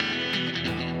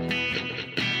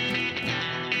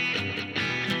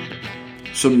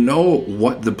So know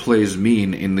what the plays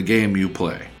mean in the game you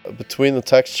play. Between the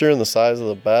texture and the size of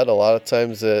the bet, a lot of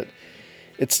times it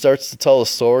starts to tell a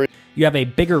story. You have a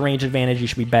bigger range advantage, you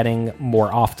should be betting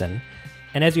more often.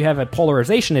 And as you have a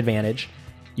polarization advantage,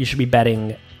 you should be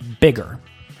betting bigger.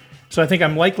 So I think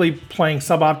I'm likely playing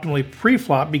suboptimally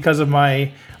pre-flop because of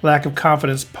my lack of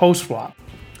confidence post-flop.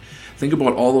 Think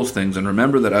about all those things and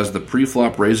remember that as the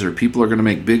pre-flop raiser, people are going to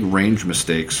make big range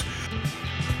mistakes.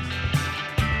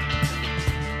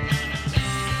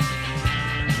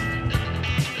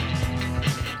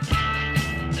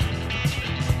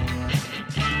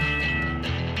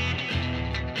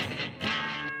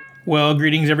 Well,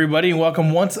 greetings everybody, and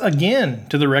welcome once again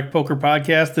to the Rec Poker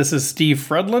Podcast. This is Steve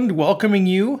Fredland welcoming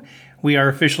you. We are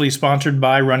officially sponsored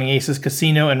by Running Aces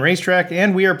Casino and Racetrack,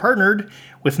 and we are partnered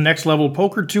with Next Level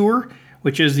Poker Tour,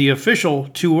 which is the official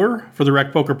tour for the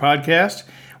Rec Poker Podcast.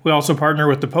 We also partner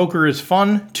with the Poker is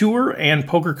Fun Tour and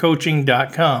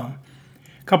PokerCoaching.com.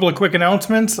 A couple of quick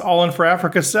announcements. All In for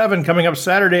Africa 7 coming up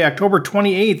Saturday, October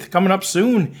 28th, coming up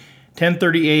soon,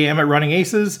 10:30 a.m. at Running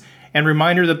Aces. And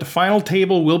reminder that the final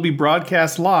table will be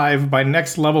broadcast live by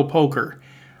Next Level Poker.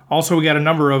 Also, we got a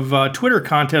number of Twitter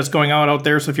contests going out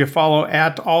there, so if you follow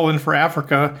at All In for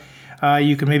Africa,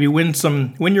 you can maybe win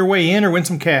your way in or win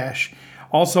some cash.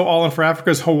 Also, All In for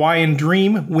Africa's Hawaiian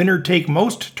Dream Winner Take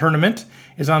Most tournament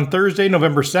is on Thursday,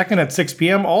 November 2nd at 6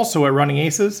 p.m., also at Running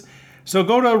Aces. So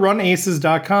go to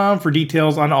runaces.com for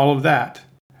details on all of that.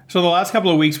 So the last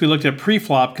couple of weeks, we looked at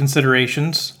pre-flop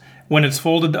considerations, when it's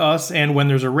folded to us, and when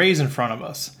there's a raise in front of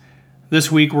us. This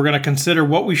week, we're going to consider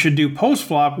what we should do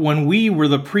post-flop when we were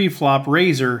the pre-flop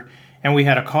raiser and we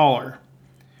had a caller.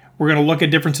 We're going to look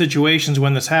at different situations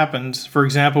when this happens. For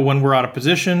example, when we're out of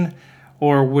position,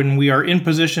 or when we are in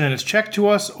position and it's checked to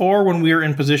us, or when we are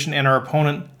in position and our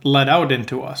opponent led out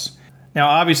into us. Now,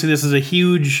 obviously, this is a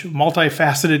huge,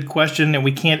 multifaceted question, and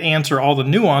we can't answer all the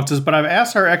nuances, but I've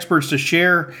asked our experts to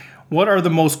share what are the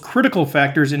most critical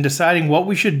factors in deciding what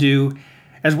we should do,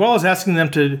 as well as asking them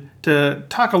to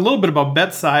talk a little bit about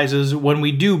bet sizes when we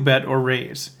do bet or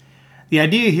raise. The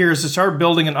idea here is to start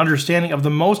building an understanding of the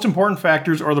most important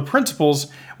factors or the principles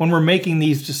when we're making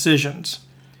these decisions.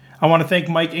 I want to thank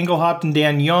Mike Engelhaupt and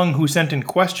Dan Young who sent in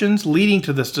questions leading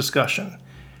to this discussion.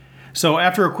 So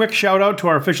after a quick shout out to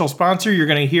our official sponsor, you're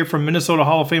going to hear from Minnesota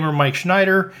Hall of Famer Mike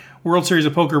Schneider, World Series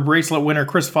of Poker bracelet winner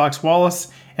Chris Fox Wallace,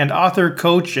 and author,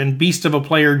 coach, and beast of a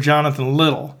player Jonathan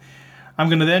Little. I'm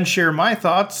going to then share my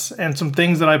thoughts and some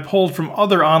things that I pulled from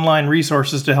other online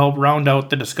resources to help round out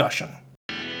the discussion.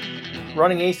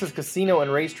 Running Aces Casino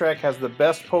and Racetrack has the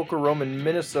best poker room in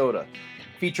Minnesota,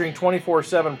 featuring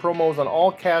 24/7 promos on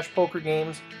all cash poker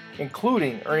games,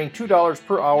 including earning $2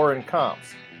 per hour in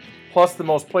comps, plus the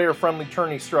most player-friendly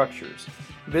tourney structures.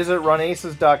 Visit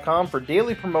runaces.com for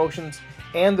daily promotions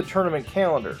and the tournament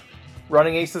calendar.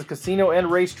 Running Aces Casino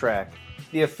and Racetrack,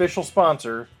 the official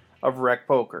sponsor of Rec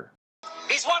Poker.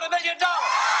 He's won $1 million!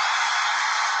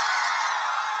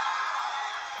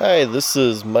 Hi, this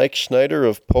is Mike Schneider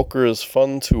of Poker is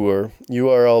Fun Tour,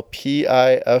 URL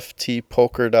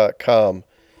piftpoker.com,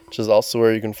 which is also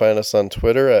where you can find us on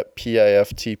Twitter at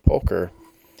piftpoker.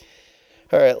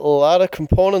 All right, a lot of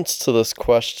components to this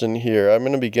question here. I'm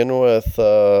going to begin with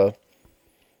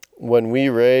when we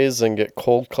raise and get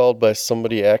cold called by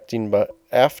somebody acting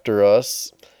after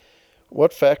us,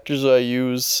 what factors do I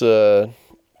use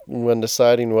when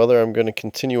deciding whether I'm going to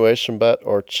continuation bet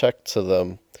or check to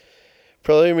them?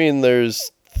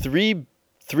 There's three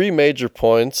major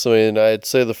points. I'd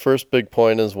say the first big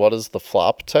point is what is the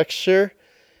flop texture?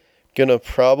 Gonna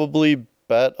probably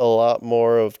bet a lot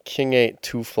more of King 8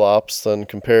 2 flops than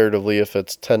comparatively if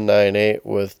it's 10 9 8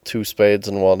 with 2 spades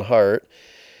and 1 heart.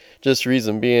 Just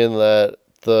reason being that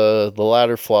the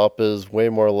ladder flop is way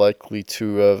more likely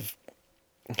to have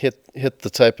hit the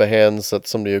type of hands that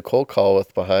somebody would cold call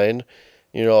with behind.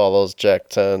 All those Jack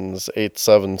 10s,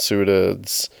 8-7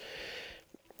 suiteds,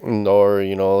 or,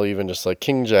 even just like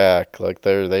King Jack. Like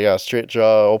they got straight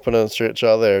draw, open and straight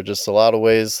draw there. Just a lot of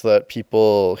ways that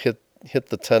people hit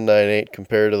the 10 9 8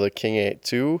 compared to the King 8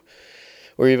 2.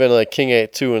 Or even like King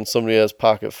 8 2 and somebody has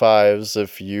pocket fives,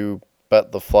 if you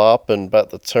bet the flop and bet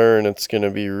the turn, it's going to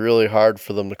be really hard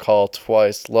for them to call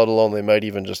twice, let alone they might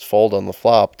even just fold on the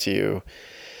flop to you.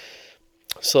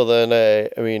 So then,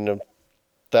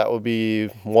 that would be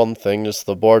one thing, just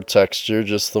the board texture.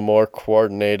 Just the more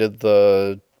coordinated,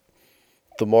 the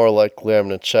more likely I'm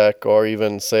going to check. Or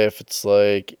even say if it's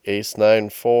like ace 9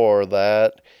 4,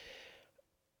 that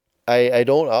I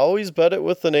don't always bet it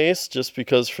with an ace, just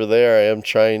because for there I am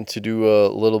trying to do a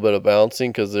little bit of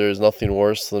balancing, because there's nothing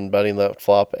worse than betting that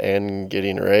flop and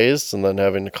getting raised and then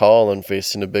having to call and then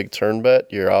facing a big turn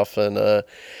bet. You're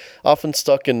often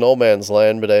stuck in no man's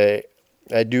land. But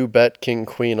I do bet king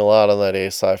queen a lot on that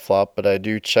ace high flop, but I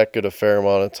do check it a fair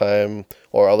amount of time,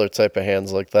 or other type of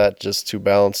hands like that, just to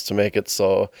balance, to make it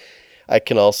so I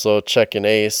can also check an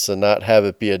ace and not have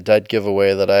it be a dead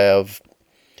giveaway that I have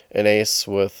an ace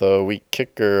with a weak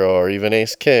kicker, or even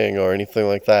ace king, or anything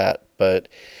like that. But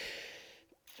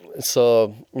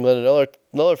so then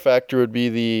another factor would be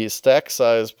the stack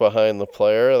size behind the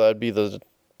player. That'd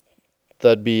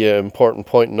be an important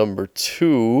point number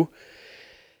 2.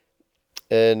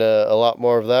 And a lot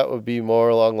more of that would be more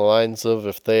along the lines of,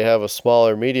 if they have a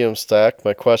smaller medium stack,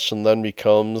 my question then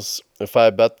becomes, if I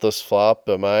bet this flop,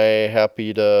 am I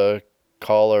happy to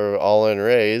call or all-in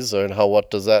raise, and what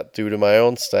does that do to my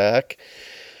own stack?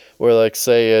 Where, like,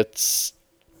 say it's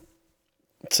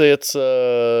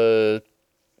a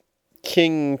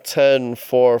king 10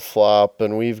 4 flop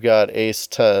and we've got ace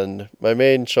 10. My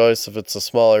main choice, if it's a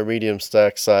smaller medium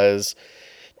stack size,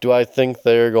 do I think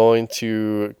they're going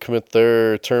to commit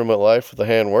their tournament life with a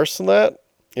hand worse than that?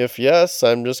 If yes,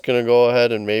 I'm just going to go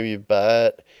ahead and maybe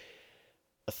bet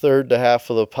a third to half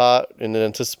of the pot in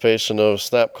anticipation of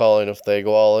snap calling if they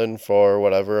go all in for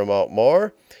whatever amount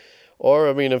more. Or,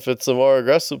 I mean, if it's a more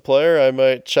aggressive player, I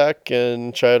might check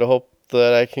and try to hope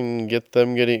that I can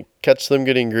catch them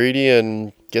getting greedy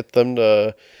and get them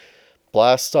to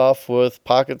blast off with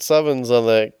pocket sevens on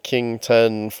that king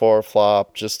 10 4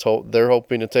 flop. They're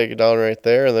hoping to take it down right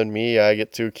there, and then I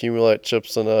get to accumulate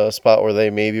chips in a spot where they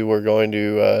maybe were going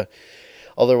to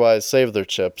otherwise save their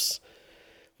chips.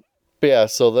 But yeah,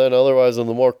 so then otherwise on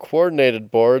the more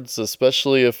coordinated boards,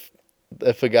 especially if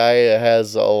a guy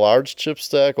has a large chip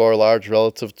stack, or large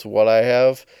relative to what I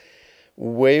have,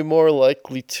 way more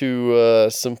likely to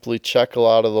simply check a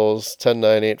lot of those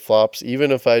 10-9-8 flops,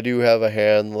 even if I do have a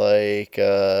hand like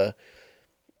we'll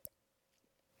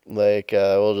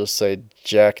just say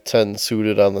Jack 10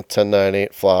 suited on the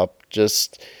 10-9-8 flop,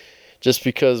 just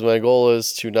because my goal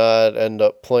is to not end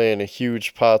up playing a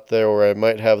huge pot there where I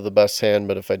might have the best hand,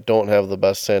 but if I don't have the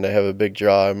best hand, I have a big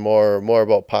draw. I'm more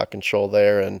about pot control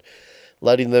there and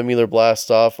letting them either blast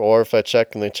off, or if I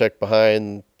check and they check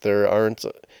behind, there aren't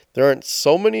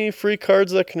so many free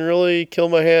cards that can really kill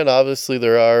my hand. Obviously,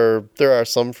 there are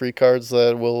some free cards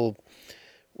that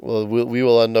we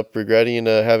will end up regretting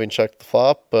having checked the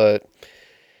flop, but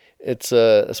it's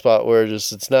a spot where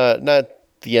it's not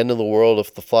the end of the world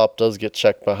if the flop does get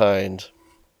checked behind.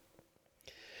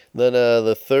 Then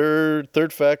the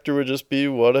third factor would just be,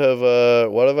 what have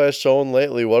I shown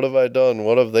lately? What have I done?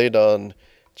 What have they done?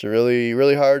 It's really,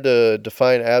 really hard to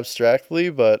define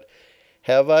abstractly, but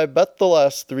have I bet the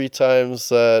last 3 times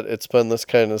that it's been this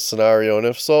kind of scenario? And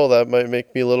if so, that might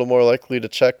make me a little more likely to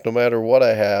check no matter what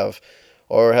I have.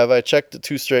 Or have I checked it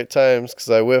 2 straight times because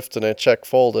I whiffed and I check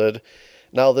folded?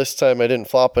 Now this time I didn't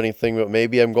flop anything, but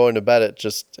maybe I'm going to bet it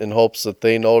just in hopes that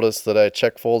they notice that I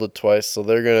check folded twice, so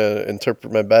they're going to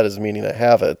interpret my bet as meaning I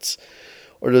have it.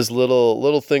 Or just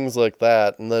little things like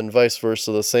that, and then vice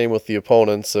versa, the same with the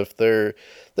opponents. If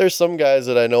there's some guys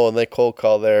that I know and they cold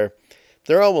call there,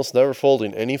 they're almost never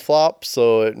folding any flop,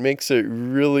 so it makes it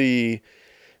really,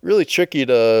 really tricky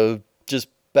to just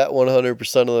bet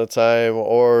 100% of the time,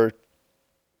 or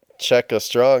check a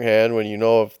strong hand when you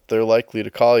know if they're likely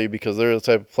to call you, because they're the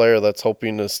type of player that's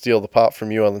hoping to steal the pot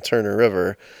from you on the turn or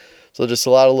river. So just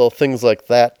a lot of little things like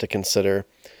that to consider.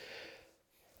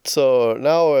 So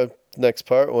now next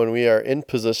part, when we are in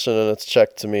position and it's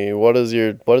checked to me, what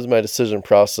is my decision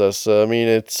process? I mean,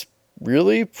 it's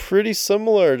really pretty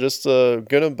similar, just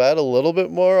gonna bet a little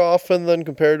bit more often than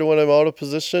compared to when I'm out of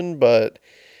position, but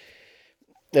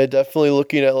I definitely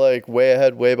looking at like way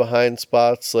ahead, way behind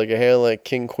spots, like a hand like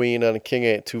king queen on a king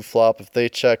 8-2 flop. If they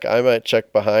check, I might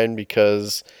check behind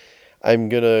because I'm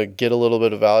gonna get a little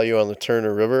bit of value on the turn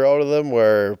or river out of them,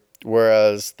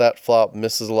 whereas that flop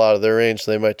misses a lot of their range,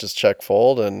 they might just check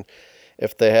fold. And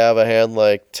if they have a hand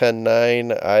like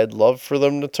 10-9, I'd love for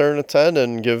them to turn a 10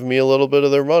 and give me a little bit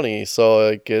of their money. So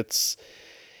like it's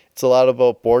a lot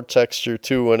about board texture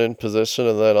too when in position,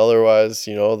 and then otherwise,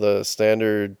 the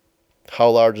standard how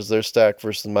large is their stack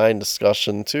versus mine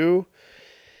discussion too.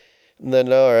 And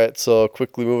then, all right, so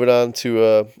quickly moving on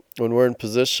to when we're in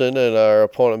position and our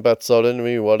opponent bets out into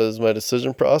me, what is my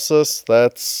decision process?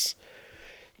 That's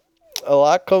a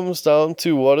lot comes down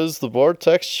to what is the board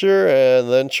texture, and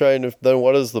then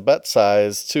what is the bet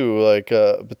size too. Like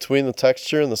between the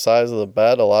texture and the size of the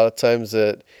bet, a lot of times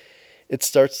it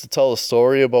starts to tell a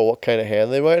story about what kind of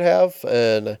hand they might have.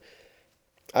 And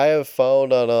I have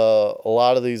found on a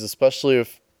lot of these, especially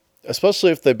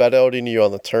if they bet out into you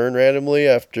on the turn randomly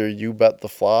after you bet the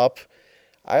flop,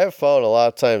 I have found a lot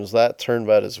of times that turn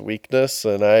bet is weakness,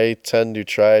 and I tend to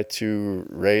try to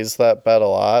raise that bet a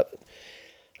lot.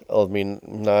 I mean,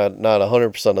 not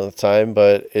 100% of the time,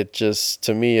 but it just,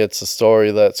 to me, it's a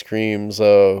story that screams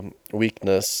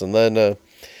weakness. And then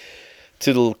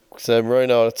so I'm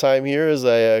running out of time here as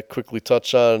I quickly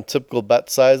touch on typical bet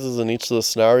sizes in each of the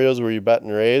scenarios where you bet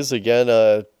and raise. Again,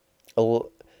 a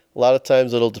lot of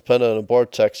times it'll depend on a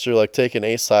board texture, like take an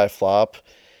ace-high flop.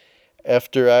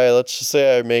 After let's just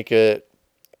say I make it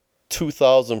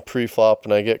 2,000 pre-flop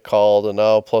and I get called, and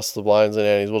now plus the blinds and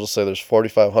antes, we'll just say there's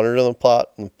 4,500 in the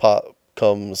pot, and the pot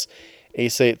comes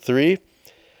ace-8-3.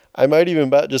 I might even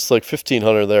bet just like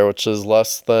 1,500 there, which is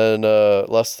less than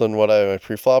what my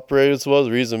pre-flop raise was.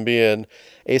 Reason being,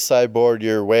 ace-high board,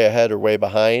 you're way ahead or way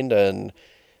behind, and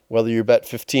whether you bet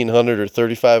 1,500 or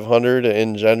 3,500,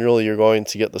 in general, you're going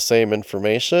to get the same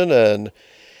information. And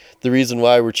the reason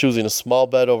why we're choosing a small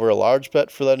bet over a large bet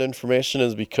for that information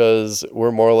is because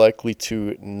we're more likely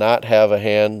to not have a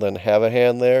hand than have a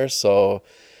hand there. So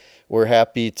we're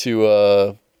happy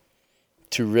to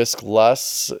risk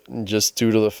less just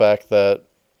due to the fact that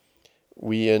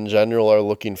we in general are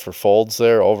looking for folds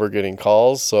there over getting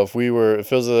calls. So if it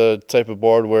was a type of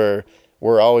board where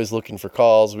we're always looking for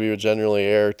calls, we would generally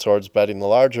err towards betting the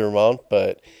larger amount,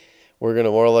 but we're going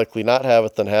to more likely not have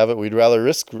it than have it. We'd rather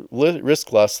risk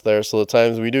less there, so the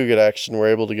times we do get action, we're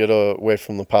able to get away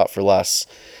from the pot for less.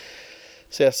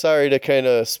 So yeah, sorry to kind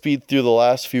of speed through the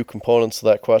last few components of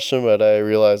that question, but I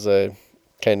realize I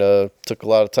kind of took a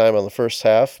lot of time on the first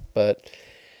half. But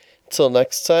until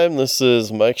next time, this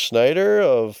is Mike Schneider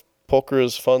of Poker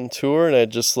is Fun Tour, and I'd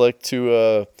just like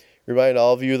to remind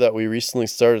all of you that we recently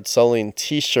started selling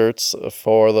t-shirts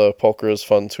for the Poker is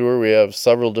Fun Tour. We have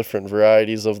several different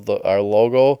varieties of our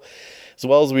logo, as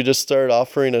well as we just started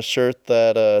offering a shirt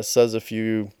that says if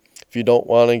you don't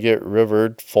want to get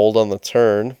rivered, fold on the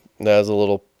turn, and has a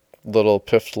little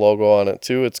piffed logo on it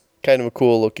too. It's kind of a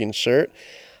cool looking shirt.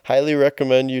 Highly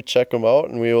recommend you check them out,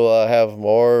 and we will have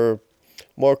more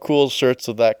cool shirts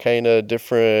with that kind of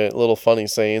different little funny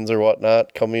sayings or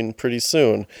whatnot coming pretty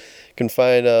soon. You can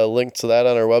find a link to that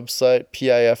on our website,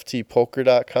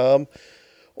 piftpoker.com,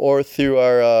 or through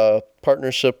our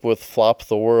partnership with Flop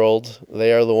the World.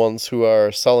 They are the ones who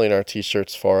are selling our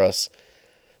t-shirts for us.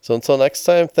 So until next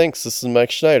time, thanks. This is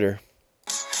Mike Schneider.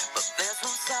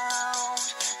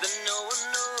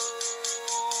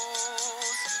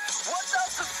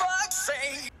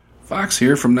 Fox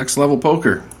here from Next Level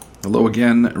Poker. Hello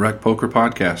again, Rec Poker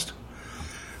Podcast.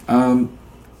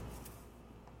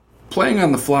 Playing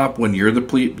on the flop when you're the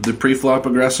pre-flop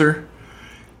aggressor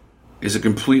is a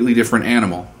completely different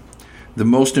animal. The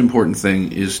most important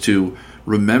thing is to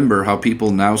remember how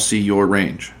people now see your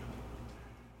range.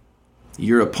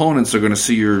 Your opponents are going to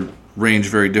see your range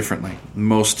very differently.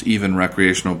 Most even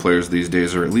recreational players these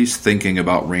days are at least thinking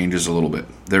about ranges a little bit.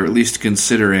 They're at least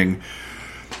considering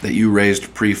that you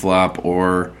raised pre-flop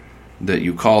or that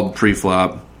you called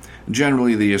pre-flop.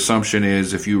 Generally, the assumption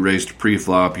is if you raised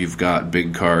pre-flop, you've got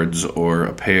big cards or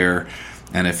a pair,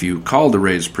 and if you called a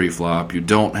raise pre-flop, you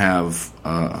don't have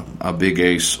a big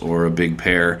ace or a big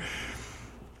pair.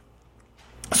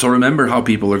 So remember how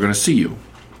people are going to see you.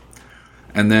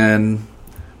 And then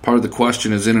part of the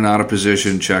question is in and out of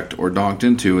position, checked or donked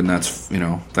into, and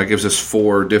that gives us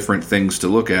 4 different things to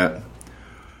look at.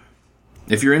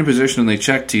 If you're in position and they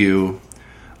check to you,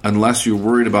 unless you're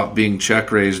worried about being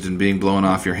check raised and being blown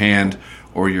off your hand,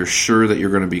 or you're sure that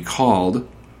you're going to be called,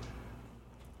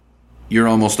 you're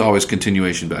almost always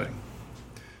continuation betting.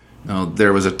 Now,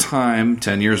 there was a time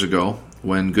 10 years ago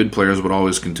when good players would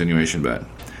always continuation bet.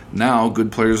 Now,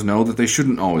 good players know that they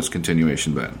shouldn't always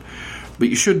continuation bet, but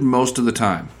you should most of the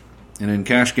time. And in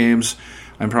cash games,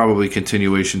 I'm probably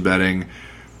continuation betting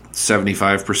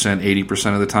 75%,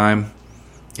 80% of the time.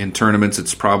 In tournaments,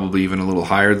 it's probably even a little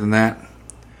higher than that,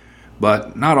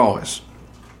 but not always.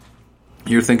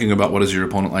 You're thinking about what is your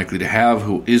opponent likely to have,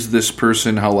 who is this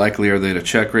person, how likely are they to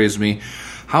check raise me,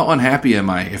 how unhappy am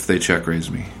I if they check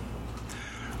raise me.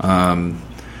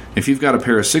 If you've got a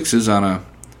pair of sixes on a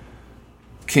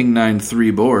King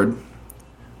 9-3 board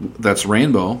that's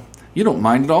rainbow, you don't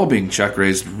mind at all being check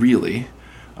raised, really.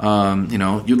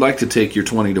 You'd like to take your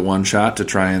 20-1 shot to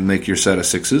try and make your set of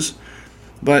sixes,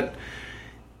 but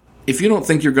if you don't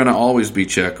think you're going to always be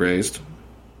check raised,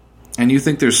 and you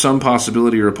think there's some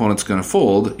possibility your opponent's going to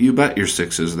fold, you bet your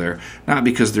sixes there. Not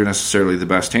because they're necessarily the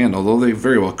best hand, although they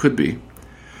very well could be,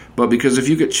 but because if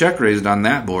you get check raised on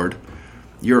that board,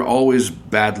 you're always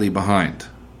badly behind.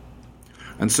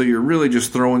 And so you're really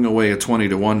just throwing away a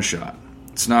 20-1 shot.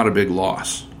 It's not a big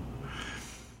loss.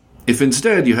 If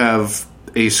instead you have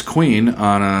ace-queen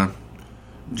on a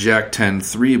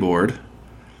Jack-10-3 board,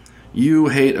 you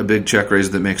hate a big check raise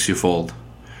that makes you fold.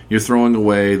 You're throwing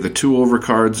away the 2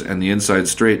 overcards and the inside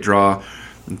straight draw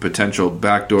and potential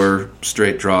backdoor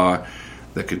straight draw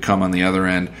that could come on the other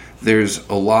end. There's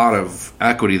a lot of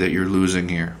equity that you're losing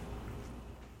here.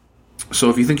 So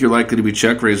if you think you're likely to be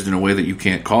check raised in a way that you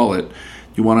can't call it,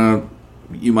 you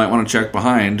might want to check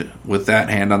behind with that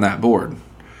hand on that board.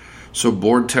 So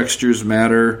board textures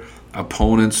matter,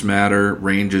 opponents matter,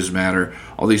 ranges matter.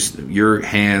 Your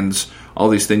hands, all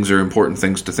these things are important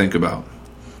things to think about.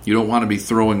 You don't want to be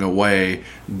throwing away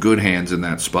good hands in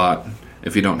that spot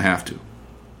if you don't have to.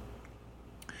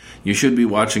 You should be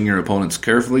watching your opponents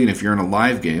carefully, and if you're in a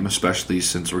live game, especially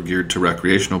since we're geared to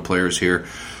recreational players here,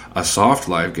 a soft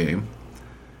live game,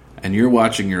 and you're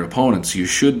watching your opponents, you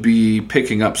should be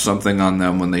picking up something on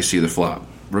them when they see the flop.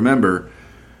 Remember,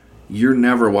 you're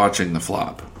never watching the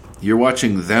flop. You're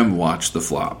watching them watch the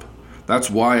flop. That's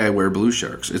why I wear blue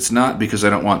sharks. It's not because I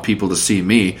don't want people to see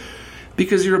me,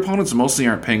 because your opponents mostly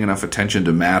aren't paying enough attention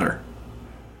to matter.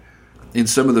 In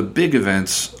some of the big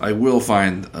events, I will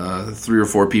find 3 or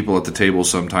 4 people at the table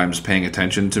sometimes paying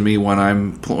attention to me when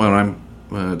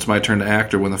it's my turn to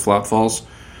act or when the flop falls.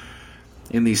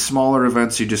 In these smaller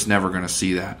events, you're just never going to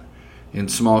see that. In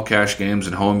small cash games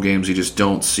and home games, you just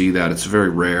don't see that. It's very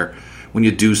rare. When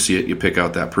you do see it, you pick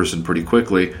out that person pretty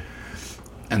quickly.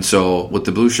 And so, with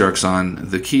the blue sharks on,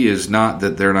 the key is not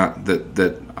that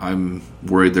that I'm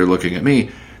worried they're looking at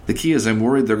me. The key is I'm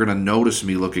worried they're going to notice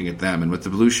me looking at them. And with the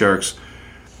blue sharks,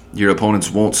 your opponents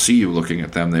won't see you looking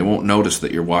at them. They won't notice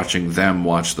that you're watching them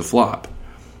watch the flop.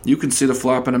 You can see the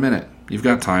flop in a minute. You've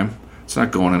got time. It's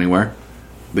not going anywhere.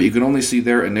 But you can only see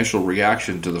their initial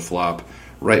reaction to the flop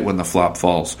right when the flop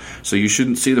falls. So you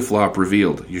shouldn't see the flop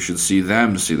revealed. You should see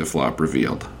them see the flop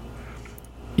revealed.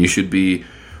 You should be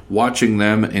watching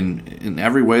them in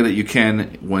every way that you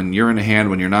can when you're in a hand,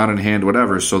 when you're not in a hand,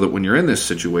 whatever, so that when you're in this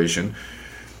situation,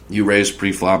 you raise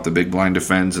pre-flop, the big blind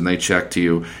defends, and they check to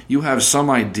you. You have some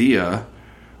idea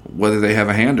whether they have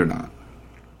a hand or not.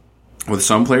 With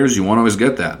some players, you won't always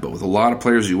get that, but with a lot of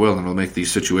players, you will, and it'll make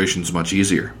these situations much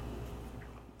easier.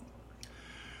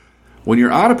 When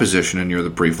you're out of position and you're the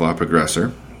pre-flop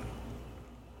aggressor,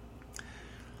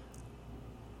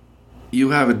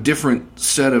 you have a different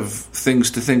set of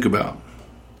things to think about.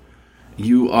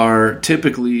 You are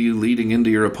typically leading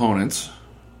into your opponents.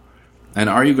 And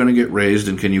are you going to get raised,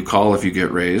 and can you call if you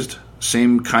get raised?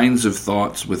 Same kinds of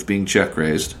thoughts with being check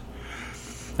raised.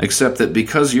 Except that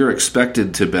because you're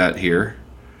expected to bet here,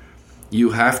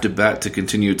 you have to bet to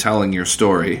continue telling your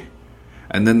story.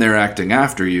 And then they're acting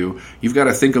after you. You've got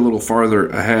to think a little farther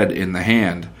ahead in the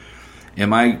hand.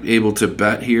 Am I able to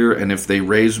bet here, and if they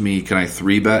raise me, can I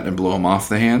 3-bet and blow them off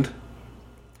the hand?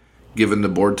 Given the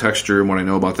board texture and what I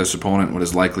know about this opponent, what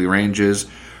his likely range is.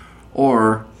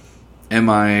 Or am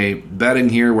I betting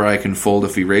here where I can fold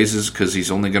if he raises because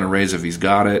he's only going to raise if he's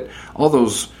got it? All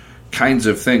those kinds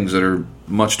of things that are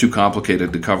much too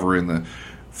complicated to cover in the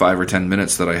 5 or 10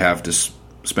 minutes that I have to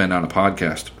spend on a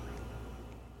podcast.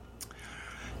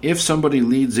 If somebody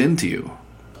leads into you,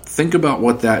 think about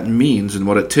what that means and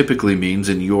what it typically means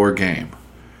in your game.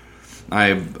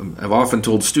 I've often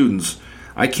told students,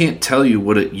 I can't tell you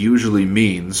what it usually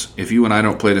means if you and I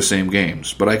don't play the same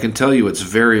games, but I can tell you it's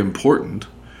very important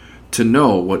to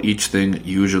know what each thing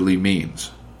usually means.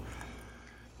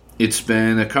 It's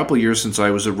been a couple years since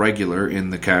I was a regular in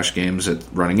the cash games at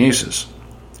Running Aces.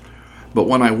 But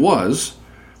when I was,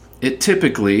 it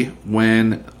typically,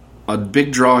 when a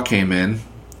big draw came in,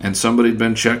 and somebody had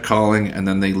been check calling, and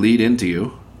then they lead into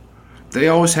you, they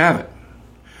always have it.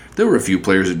 There were a few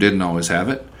players who didn't always have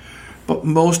it, but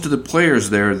most of the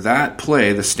players there, that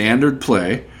play, the standard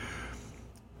play,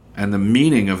 and the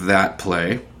meaning of that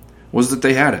play was that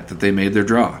they had it, that they made their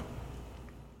draw.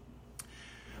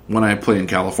 When I play in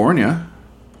California,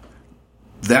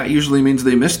 that usually means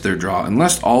they missed their draw.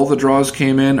 Unless all the draws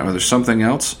came in or there's something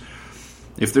else,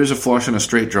 if there's a flush and a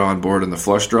straight draw on board and the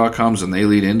flush draw comes and they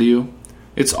lead into you,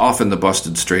 it's often the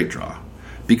busted straight draw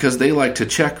because they like to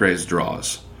check raise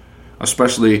draws,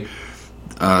 especially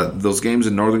those games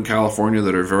in Northern California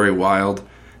that are very wild.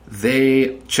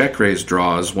 They check raise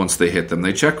draws once they hit them.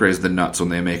 They check raise the nuts when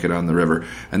they make it on the river,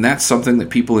 and that's something that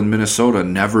people in Minnesota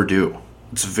never do.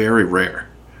 It's very rare,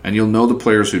 and you'll know the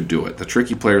players who do it. The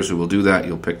tricky players who will do that,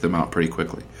 you'll pick them out pretty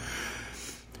quickly.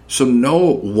 So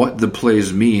know what the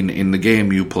plays mean in the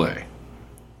game you play.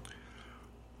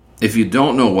 If you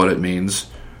don't know what it means,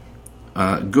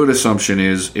 good assumption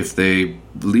is if they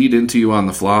lead into you on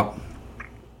the flop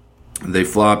They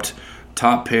flopped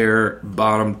top pair,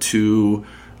 bottom two,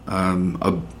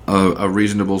 a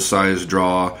reasonable size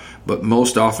draw, but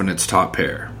most often it's top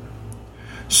pair.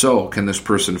 So, can this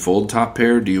person fold top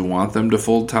pair? Do you want them to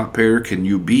fold top pair? Can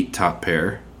you beat top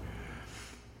pair?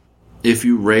 If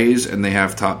you raise and they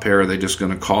have top pair, are they just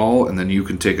going to call and then you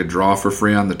can take a draw for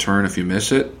free on the turn if you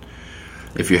miss it?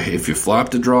 If you flop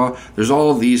to draw, there's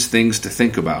all these things to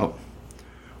think about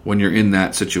when you're in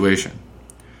that situation.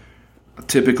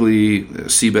 Typically,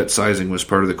 c-bet sizing was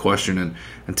part of the question,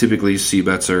 and typically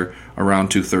c-bets are around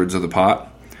 2/3 of the pot.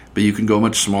 But you can go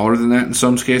much smaller than that in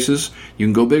some cases. You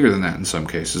can go bigger than that in some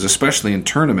cases, especially in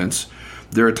tournaments.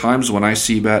 There are times when I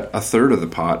c-bet 1/3 of the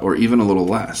pot or even a little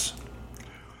less.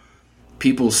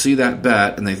 People see that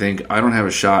bet and they think, I don't have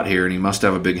a shot here, and he must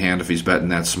have a big hand if he's betting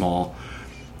that small,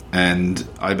 and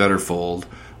I better fold.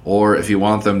 Or if you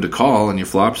want them to call and you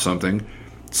flop something,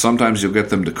 sometimes you'll get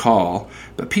them to call,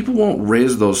 but people won't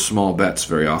raise those small bets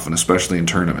very often, especially in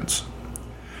tournaments.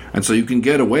 And so you can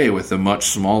get away with a much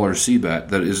smaller c-bet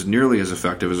that is nearly as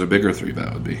effective as a bigger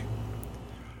 3-bet would be.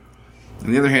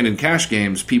 On the other hand, in cash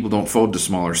games, people don't fold to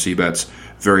smaller c-bets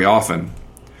very often,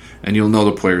 and you'll know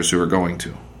the players who are going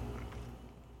to.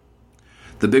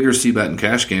 The bigger c-bet in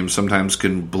cash games sometimes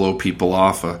can blow people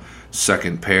off a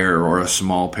second pair or a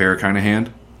small pair kind of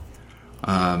hand.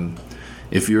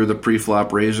 If you're the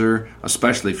pre-flop raiser,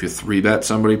 especially if you 3-bet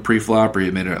somebody pre-flop or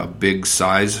you made a big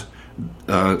size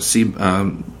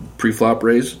pre-flop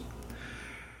raise,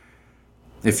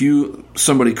 if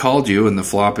somebody called you and the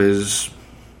flop is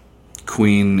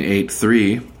Queen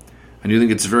 8-3, and you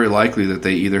think it's very likely that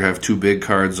they either have two big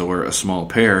cards or a small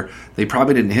pair, they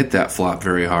probably didn't hit that flop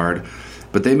very hard,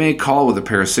 but they may call with a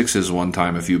pair of sixes one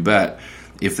time if you bet,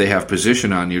 if they have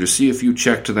position on you, to see if you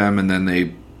check to them and then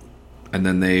they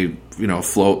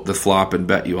float the flop and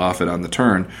bet you off it on the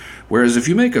turn. Whereas if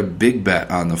you make a big bet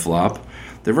on the flop,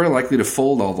 they're very likely to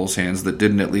fold all those hands that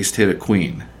didn't at least hit a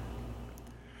queen.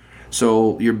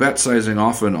 So your bet sizing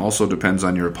often also depends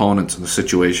on your opponents and the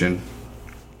situation.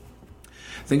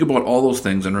 Think about all those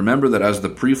things, and remember that as the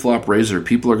pre-flop raiser,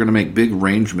 people are going to make big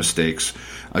range mistakes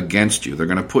against you. They're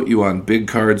going to put you on big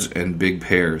cards and big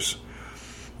pairs.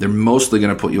 They're mostly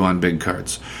going to put you on big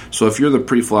cards. So if you're the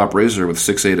pre-flop raiser with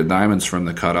 6-8 of diamonds from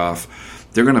the cutoff,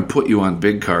 they're going to put you on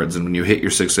big cards, and when you hit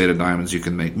your 6-8 of diamonds, you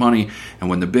can make money, and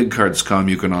when the big cards come,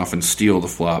 you can often steal the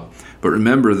flop. But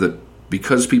remember that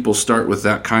because people start with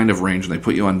that kind of range and they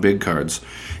put you on big cards,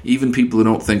 even people who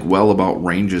don't think well about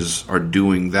ranges are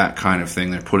doing that kind of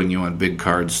thing. They're putting you on big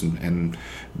cards and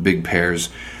big pairs.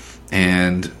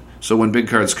 And so when big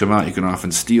cards come out, you can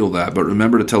often steal that. But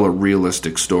remember to tell a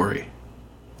realistic story.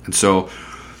 And so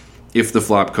if the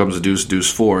flop comes deuce,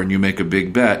 deuce, 4, and you make a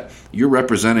big bet, you're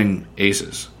representing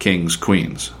aces, kings,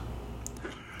 queens.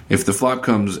 If the flop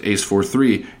comes ace, 4,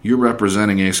 3, you're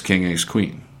representing ace, king, ace,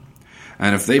 queen.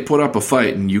 And if they put up a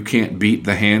fight and you can't beat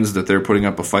the hands that they're putting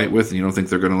up a fight with and you don't think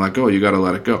they're going to let go, you got to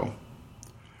let it go.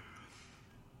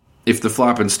 If the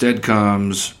flop instead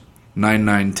comes 9,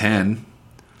 9, 10,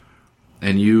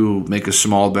 and you make a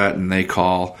small bet and they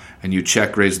call and you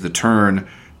check raise the turn,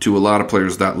 to a lot of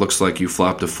players that looks like you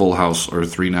flopped a full house or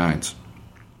 3 9s.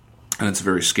 And it's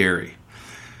very scary.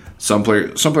 Some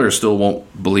players still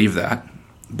won't believe that,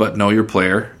 but know your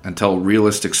player and tell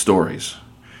realistic stories.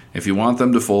 If you want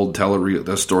them to fold, tell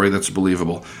a story that's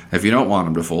believable. If you don't want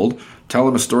them to fold, tell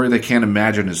them a story they can't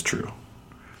imagine is true.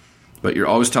 But you're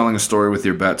always telling a story with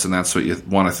your bets, and that's what you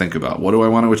want to think about. What do I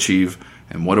want to achieve,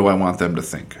 and what do I want them to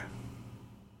think?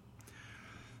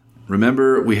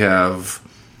 Remember, we have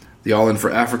the All In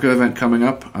for Africa event coming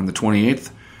up on the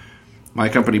 28th. My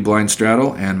company, Blind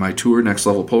Straddle, and my tour, Next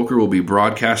Level Poker, will be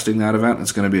broadcasting that event.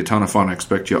 It's going to be a ton of fun. I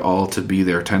expect you all to be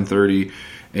there. 10:30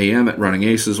 a.m. at Running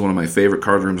Aces, one of my favorite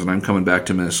card rooms, and I'm coming back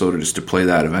to Minnesota just to play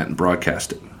that event and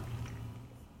broadcast it.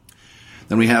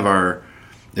 Then we have our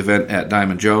event at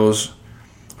Diamond Joe's.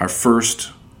 Our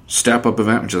first step-up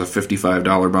event, which is a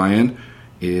 $55 buy-in,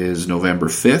 is November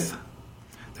 5th.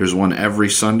 There's one every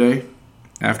Sunday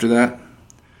after that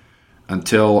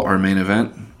until our main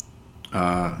event,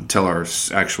 until our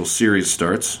actual series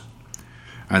starts.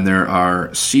 And there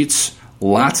are seats,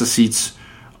 lots of seats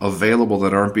available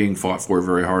that aren't being fought for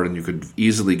very hard, and you could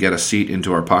easily get a seat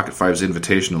into our Pocket Fives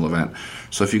Invitational event.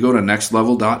 So if you go to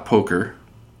nextlevel.poker,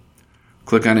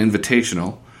 click on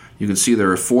Invitational, you can see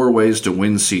there are 4 ways to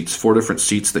win seats, 4 different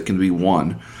seats that can be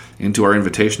won into our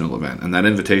Invitational event. And that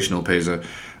Invitational pays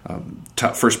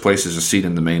first place is a seat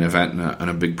in the main event and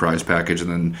a big prize package,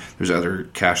 and then there's other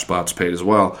cash spots paid as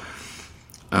well.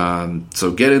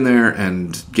 So get in there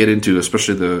and get into,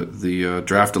 especially the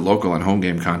Draft a Local and home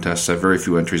game contests have very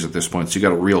few entries at this point, so you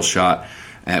got a real shot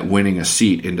at winning a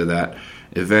seat into that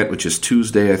event, which is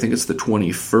Tuesday. I think it's the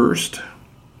 21st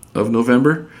of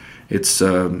November. It's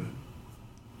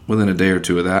within a day or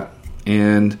two of that.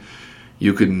 And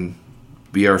you can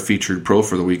be our featured pro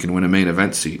for the week and win a main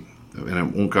event seat. And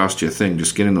it won't cost you a thing.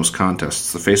 Just get in those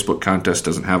contests. The Facebook contest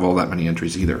doesn't have all that many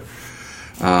entries either.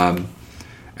 And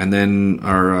then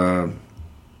our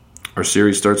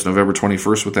series starts November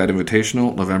 21st with that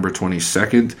invitational. November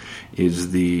 22nd is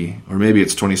or maybe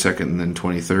it's 22nd and then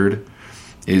 23rd,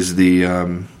 is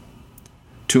the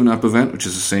tune-up event, which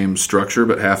is the same structure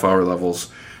but half-hour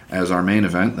levels as our main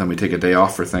event. Then we take a day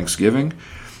off for Thanksgiving.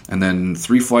 And then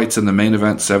 3 flights in the main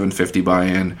event, $750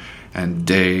 buy-in, and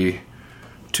day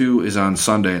 2 is on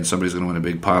Sunday, and somebody's going to win a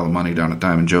big pile of money down at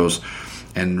Diamond Joe's.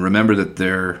 And remember that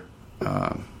their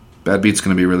Bad Beat's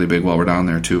going to be really big while we're down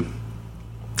there, too.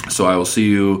 So I will see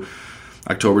you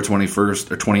October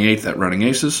 21st or 28th at Running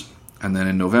Aces, and then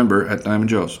in November at Diamond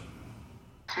Joe's.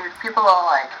 Dude, people are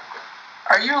like,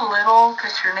 are you little?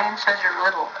 Because your name says you're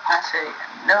little. I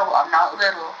say, no, I'm not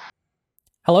little.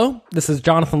 Hello, this is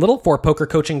Jonathan Little for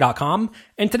PokerCoaching.com,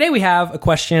 and today we have a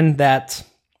question that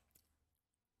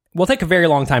will take a very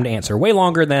long time to answer, way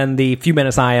longer than the few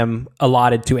minutes I am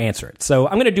allotted to answer it. So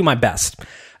I'm going to do my best.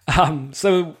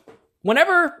 So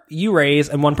whenever you raise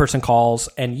and one person calls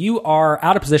and you are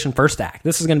out of position first stack,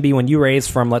 this is going to be when you raise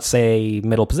from, let's say,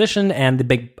 middle position and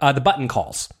the button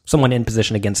calls, someone in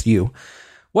position against you.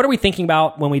 What are we thinking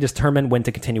about when we determine when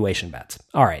to continuation bet?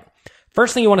 All right.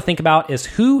 First thing you want to think about is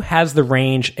who has the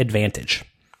range advantage.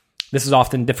 This is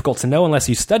often difficult to know unless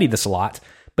you study this a lot,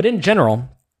 but in general,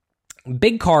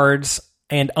 big cards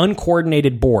and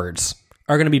uncoordinated boards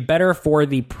are going to be better for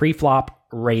the pre-flop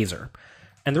raiser.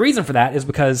 And the reason for that is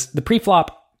because the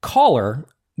pre-flop caller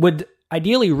would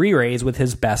ideally re-raise with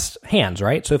his best hands,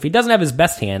 right? So if he doesn't have his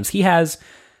best hands, he has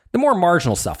the more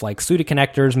marginal stuff like suited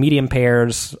connectors, medium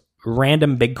pairs,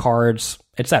 random big cards,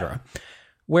 etc.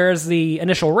 Whereas the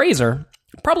initial raiser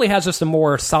probably has just a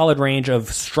more solid range of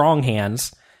strong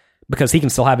hands because he can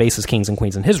still have aces, kings, and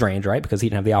queens in his range, right? Because he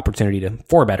didn't have the opportunity to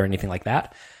 4-bet or anything like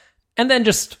that. And then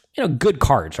just, good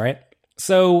cards, right?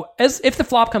 So as if the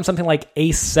flop comes something like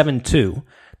ace 7-2,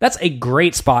 that's a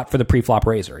great spot for the pre-flop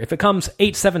raiser. If it comes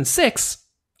 8-7-6,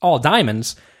 all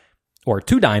diamonds, or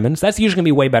 2 diamonds, that's usually going to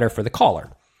be way better for the caller.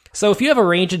 So if you have a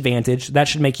range advantage, that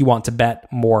should make you want to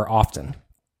bet more often.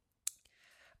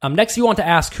 Next, you want to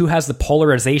ask who has the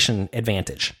polarization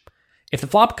advantage. If the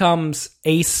flop comes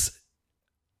ace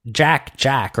jack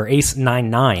jack or ace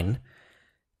 9-9,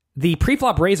 the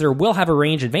preflop raiser will have a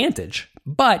range advantage,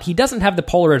 but he doesn't have the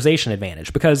polarization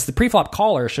advantage because the preflop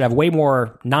caller should have way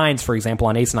more 9s, for example,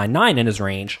 on ace 9-9 in his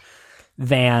range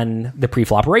than the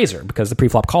preflop raiser because the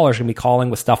preflop caller is going to be calling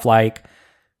with stuff like,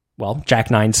 jack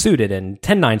 9 suited and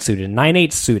 10-9 suited and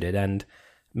 9-8 suited and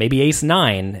maybe ace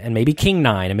 9 and maybe king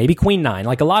 9 and maybe queen 9,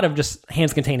 like a lot of just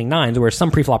hands containing 9s, where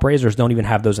some preflop raisers don't even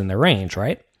have those in their range,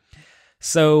 right?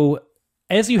 So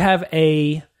as you have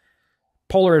a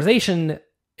polarization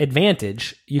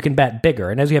advantage, you can bet bigger.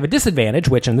 And as you have a disadvantage,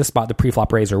 which in this spot the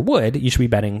preflop raiser would, you should be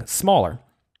betting smaller.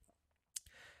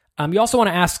 You also want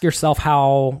to ask yourself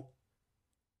how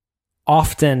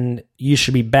often you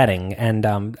should be betting. And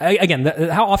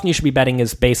how often you should be betting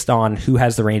is based on who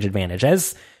has the range advantage.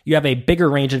 As you have a bigger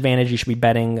range advantage, you should be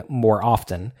betting more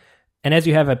often. And as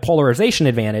you have a polarization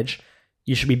advantage,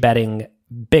 you should be betting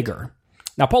bigger.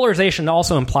 Now, polarization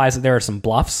also implies that there are some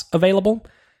bluffs available.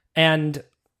 And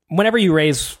whenever you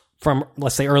raise from,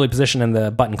 let's say, early position and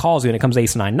the button calls you and it comes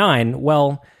ace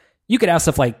 9-9, you could have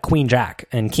stuff like queen jack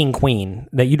and king queen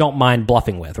that you don't mind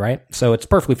bluffing with, right? So it's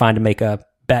perfectly fine to make a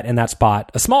bet in that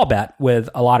spot, a small bet with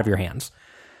a lot of your hands.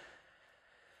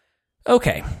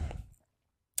 Okay.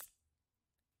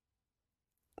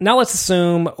 Now let's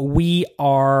assume we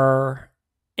are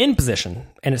in position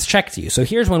and it's checked to you. So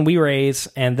here's when we raise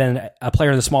and then a player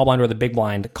in the small blind or the big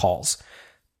blind calls.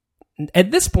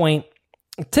 At this point,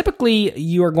 typically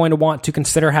you are going to want to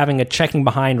consider having a checking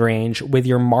behind range with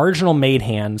your marginal made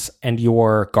hands and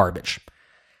your garbage.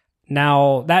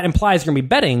 Now, that implies you're going to be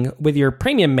betting with your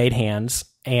premium made hands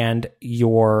and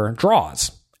your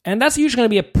draws. And that's usually going to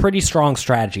be a pretty strong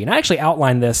strategy. And I actually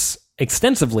outlined this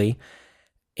extensively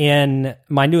in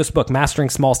my newest book, Mastering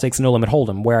Small Stakes No Limit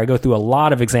Hold'em, where I go through a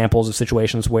lot of examples of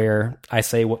situations where I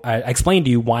explain to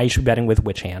you why you should be betting with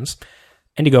which hands,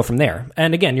 and you go from there.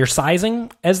 And again, your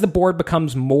sizing, as the board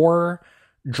becomes more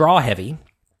draw heavy,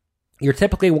 you're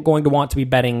typically going to want to be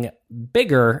betting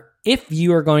bigger if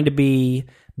you are going to be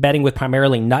betting with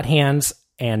primarily nut hands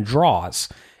and draws.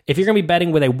 If you're going to be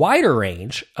betting with a wider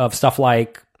range of stuff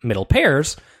like middle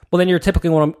pairs, well, then you're typically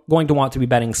going to want to be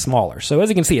betting smaller. So as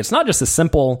you can see, it's not just a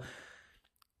simple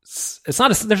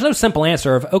there's no simple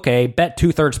answer of, okay, bet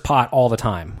 2/3 pot all the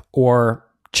time, or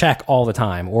check all the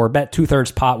time, or bet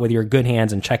 2/3 pot with your good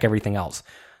hands and check everything else.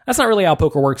 That's not really how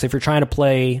poker works if you're trying to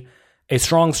play a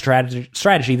strong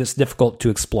strategy that's difficult to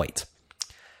exploit.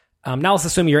 Now let's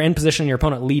assume you're in position and your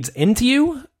opponent leads into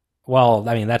you. Well,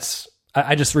 I mean,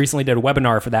 I just recently did a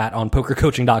webinar for that on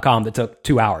pokercoaching.com that took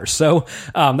 2 hours. So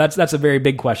that's a very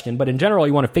big question. But in general,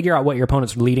 you want to figure out what your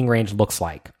opponent's leading range looks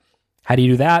like. How do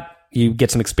you do that? You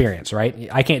get some experience, right?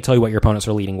 I can't tell you what your opponents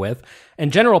are leading with. In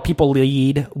general, people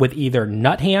lead with either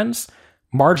nut hands,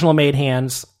 marginal made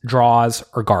hands, draws,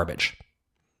 or garbage.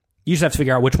 You just have to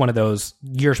figure out which one of those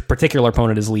your particular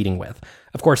opponent is leading with.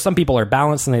 Of course, some people are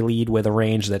balanced and they lead with a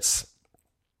range that's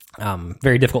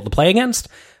very difficult to play against.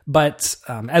 But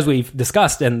as we've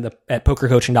discussed at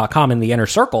pokercoaching.com in the inner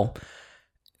circle,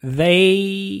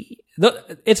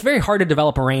 it's very hard to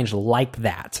develop a range like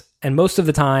that. And most of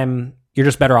the time, you're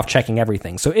just better off checking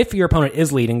everything. So if your opponent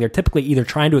is leading, they're typically either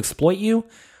trying to exploit you,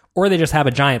 or they just have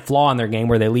a giant flaw in their game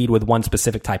where they lead with one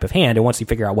specific type of hand. And once you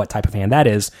figure out what type of hand that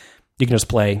is, you can just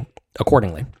play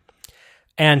accordingly.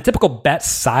 And typical bet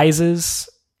sizes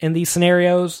in these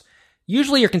scenarios,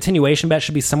 usually your continuation bet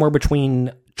should be somewhere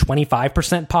between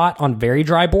 25% pot on very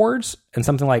dry boards and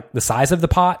something like the size of the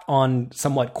pot on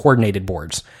somewhat coordinated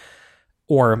boards,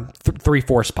 or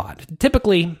 3/4 pot.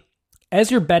 Typically, as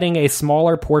you're betting a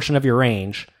smaller portion of your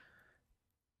range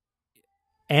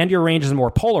and your range is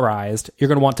more polarized, you're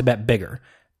going to want to bet bigger.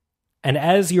 And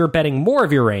as you're betting more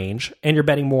of your range and you're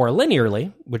betting more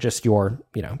linearly, with just your,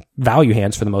 value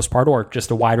hands for the most part, or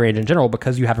just a wide range in general,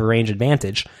 because you have a range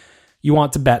advantage, you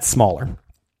want to bet smaller.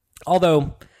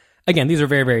 Although, again, these are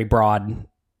very, very broad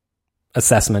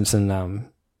assessments, and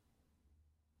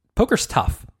poker's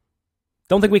tough.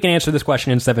 Don't think we can answer this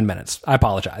question in 7 minutes. I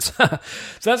apologize. So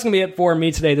that's going to be it for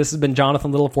me today. This has been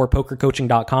Jonathan Little for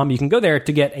pokercoaching.com. You can go there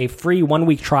to get a free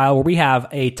 1-week trial where we have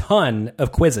a ton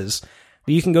of quizzes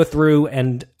that you can go through,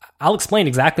 and I'll explain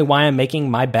exactly why I'm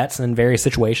making my bets in various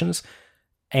situations.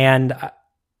 And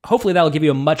hopefully that'll give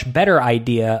you a much better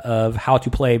idea of how to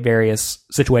play various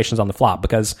situations on the flop,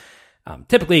 because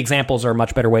typically examples are a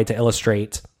much better way to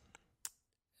illustrate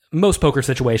most poker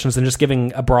situations than just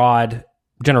giving a broad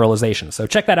generalization. So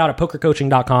check that out at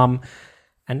pokercoaching.com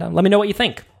and let me know what you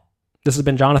think. This has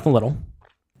been Jonathan Little.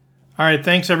 All right,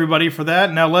 thanks everybody for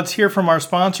that. Now let's hear from our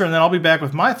sponsor, and then I'll be back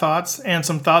with my thoughts and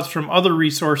some thoughts from other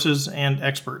resources and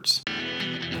experts.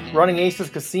 Running Aces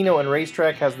Casino and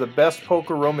Racetrack has the best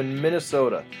poker room in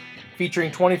Minnesota,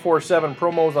 featuring 24/7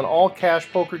 promos on all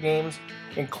cash poker games,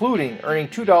 including earning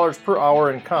 $2 per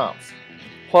hour in comps,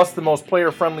 plus the most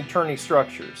player-friendly tourney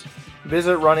structures.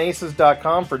 Visit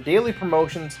runaces.com for daily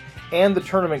promotions and the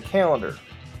tournament calendar.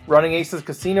 Running Aces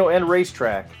Casino and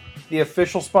Racetrack, the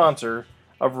official sponsor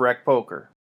of Rec Poker.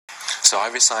 So I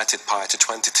recited pi to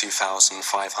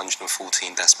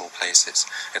 22,514 decimal places.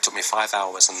 It took me 5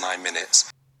 hours and 9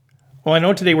 minutes. Well, I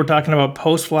know today we're talking about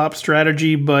post-flop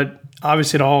strategy, but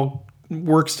obviously it all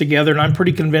works together, and I'm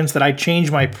pretty convinced that I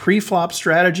changed my pre-flop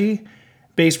strategy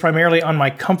based primarily on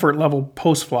my comfort level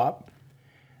post-flop.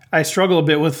 I struggle a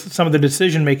bit with some of the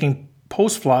decision-making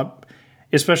post-flop,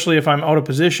 especially if I'm out of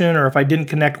position or if I didn't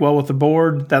connect well with the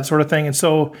board, that sort of thing. And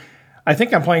so I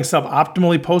think I'm playing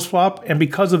suboptimally post-flop, and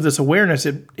because of this awareness,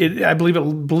 I believe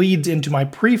it bleeds into my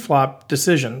pre-flop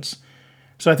decisions.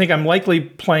 So I think I'm likely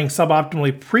playing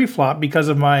suboptimally pre-flop because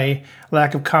of my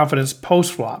lack of confidence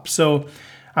post-flop. So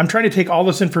I'm trying to take all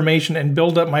this information and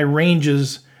build up my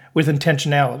ranges with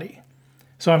intentionality.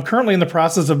 So I'm currently in the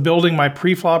process of building my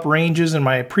pre-flop ranges and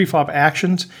my pre-flop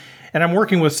actions, and I'm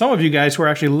working with some of you guys who are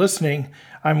actually listening.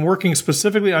 I'm working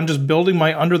specifically on just building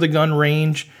my under-the-gun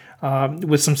range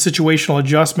with some situational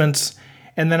adjustments,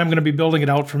 and then I'm going to be building it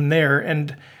out from there.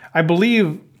 And I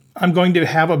believe I'm going to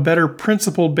have a better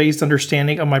principle-based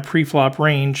understanding of my pre-flop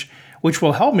range, which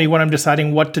will help me when I'm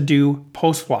deciding what to do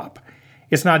post-flop.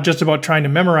 It's not just about trying to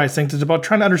memorize things, it's about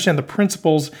trying to understand the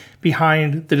principles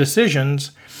behind the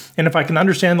decisions. And if I can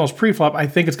understand those pre-flop, I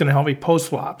think it's going to help me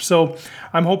post-flop. So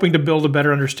I'm hoping to build a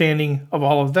better understanding of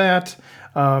all of that.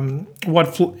 And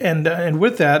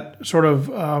with that, sort of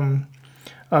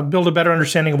build a better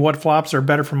understanding of what flops are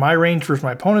better for my range versus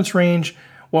my opponent's range,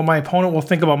 what my opponent will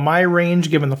think about my range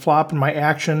given the flop and my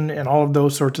action and all of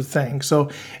those sorts of things. So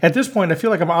at this point, I feel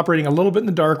like I'm operating a little bit in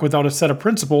the dark without a set of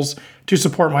principles to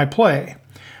support my play.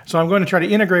 So I'm going to try to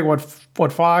integrate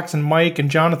what Fox and Mike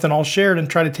and Jonathan all shared and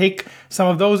try to take some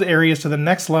of those areas to the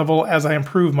next level as I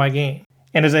improve my game.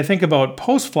 And as I think about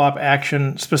post-flop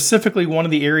action, specifically one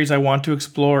of the areas I want to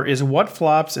explore is what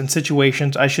flops and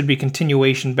situations I should be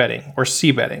continuation betting or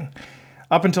C-betting.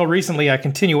 Up until recently, I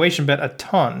continuation bet a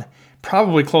ton,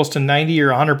 probably close to 90 or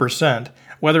 100%,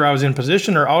 whether I was in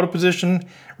position or out of position,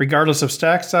 regardless of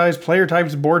stack size, player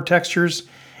types, board textures.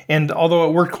 And although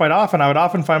it worked quite often, I would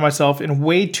often find myself in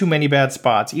way too many bad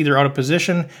spots, either out of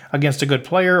position against a good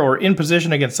player or in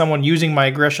position against someone using my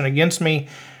aggression against me.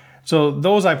 So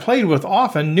those I played with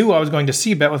often knew I was going to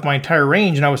c-bet with my entire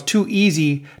range, and I was too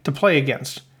easy to play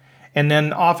against. And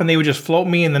then often they would just float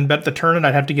me and then bet the turn and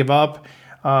I'd have to give up.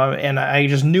 And I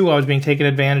just knew I was being taken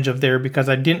advantage of there because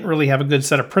I didn't really have a good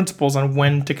set of principles on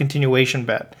when to continuation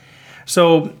bet.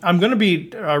 So I'm going to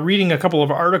be reading a couple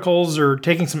of articles or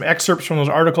taking some excerpts from those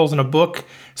articles in a book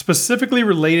specifically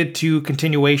related to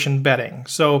continuation betting.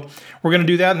 So we're going to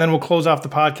do that, and then we'll close off the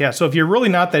podcast. So if you're really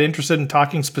not that interested in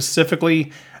talking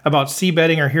specifically about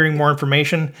c-betting or hearing more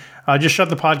information, just shut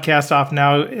the podcast off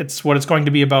now. It's what it's going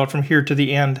to be about from here to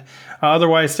the end.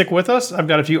 Otherwise, stick with us. I've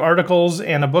got a few articles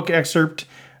and a book excerpt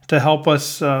to help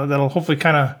us that'll hopefully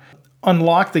kind of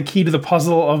unlock the key to the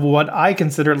puzzle of what I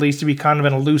consider at least to be kind of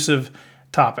an elusive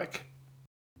topic.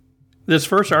 This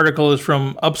first article is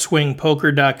from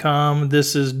upswingpoker.com.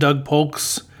 This is Doug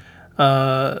Polk's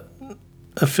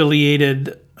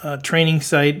affiliated training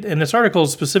site, and this article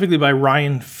is specifically by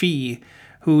Ryan Fee,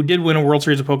 who did win a World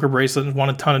Series of Poker bracelet and won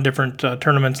a ton of different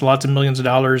tournaments, lots of millions of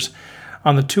dollars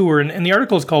on the tour. And the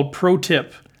article is called Pro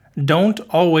Tip: Don't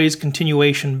Always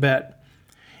Continuation Bet.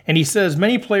 And he says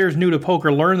many players new to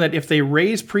poker learn that if they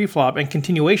raise pre-flop and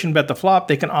continuation bet the flop,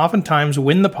 they can oftentimes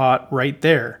win the pot right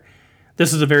there.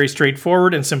 This is a very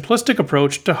straightforward and simplistic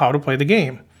approach to how to play the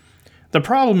game. The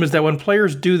problem is that when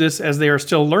players do this as they are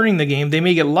still learning the game, they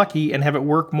may get lucky and have it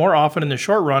work more often in the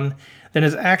short run than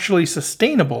is actually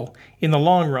sustainable in the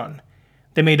long run.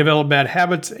 They may develop bad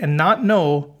habits and not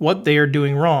know what they are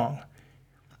doing wrong.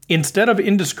 Instead of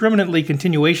indiscriminately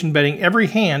continuation betting every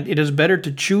hand, it is better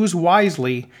to choose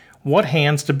wisely what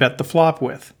hands to bet the flop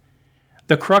with.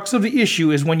 The crux of the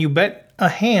issue is when you bet a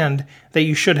hand that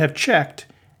you should have checked,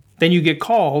 then you get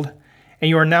called, and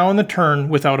you are now on the turn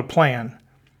without a plan.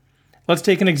 Let's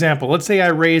take an example. Let's say I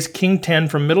raise King 10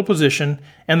 from middle position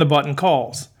and the button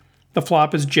calls. The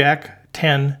flop is Jack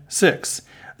 10 6.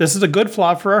 This is a good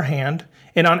flop for our hand,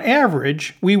 and on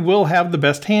average, we will have the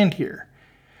best hand here.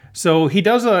 So he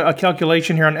does a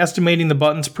calculation here on estimating the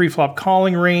button's pre-flop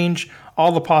calling range,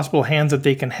 all the possible hands that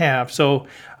they can have. So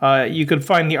you could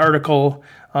find the article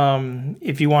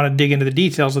if you want to dig into the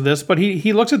details of this. But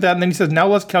he looks at that and then he says, now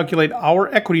let's calculate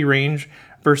our equity range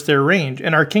versus their range.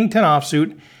 And our King 10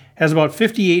 offsuit has about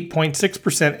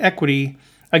 58.6% equity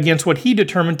against what he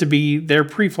determined to be their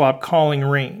pre-flop calling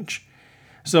range.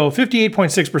 So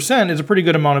 58.6% is a pretty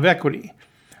good amount of equity.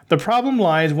 The problem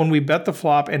lies when we bet the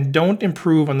flop and don't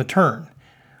improve on the turn.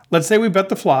 Let's say we bet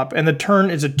the flop and the turn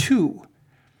is a 2.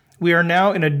 We are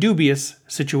now in a dubious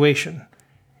situation.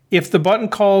 If the button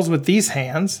calls with these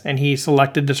hands, and he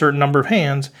selected a certain number of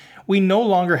hands, we no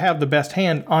longer have the best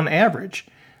hand on average,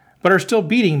 but are still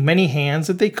beating many hands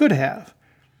that they could have.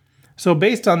 So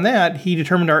based on that, he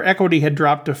determined our equity had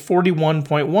dropped to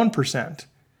 41.1%.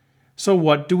 So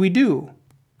what do we do?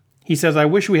 He says, I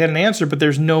wish we had an answer, but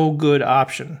there's no good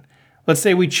option. Let's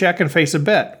say we check and face a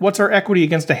bet. What's our equity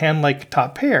against a hand like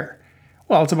top pair?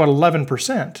 Well, it's about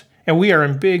 11%, and we are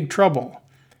in big trouble.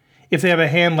 If they have a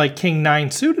hand like King 9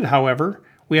 suited, however,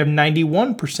 we have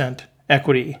 91%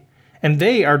 equity, and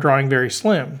they are drawing very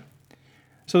slim.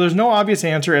 So there's no obvious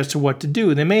answer as to what to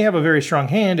do. They may have a very strong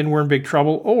hand and we're in big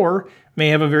trouble, or may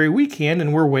have a very weak hand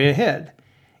and we're way ahead.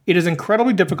 It is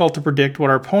incredibly difficult to predict what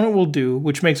our opponent will do,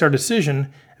 which makes our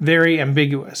decision very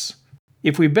ambiguous.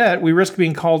 If we bet, we risk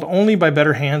being called only by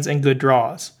better hands and good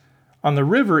draws. On the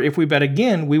river, if we bet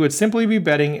again, we would simply be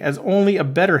betting as only a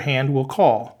better hand will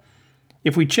call.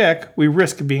 If we check, we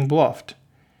risk being bluffed.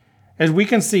 As we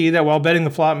can see that while betting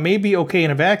the flop may be okay in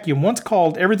a vacuum, once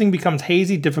called, everything becomes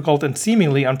hazy, difficult, and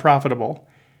seemingly unprofitable.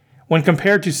 When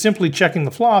compared to simply checking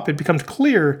the flop, it becomes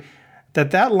clear that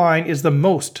that line is the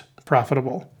most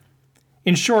profitable.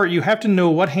 In short, you have to know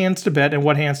what hands to bet and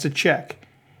what hands to check.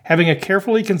 Having a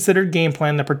carefully considered game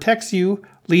plan that protects you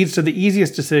leads to the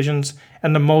easiest decisions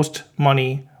and the most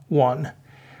money won.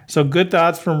 So good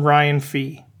thoughts from Ryan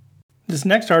Fee. This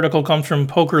next article comes from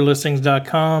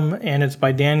PokerListings.com and it's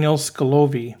by Daniel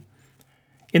Scalovi.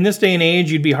 In this day and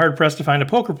age, you'd be hard-pressed to find a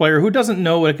poker player who doesn't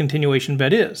know what a continuation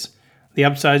bet is. The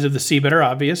upsides of the c-bet are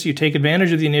obvious. You take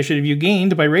advantage of the initiative you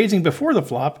gained by raising before the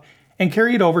flop and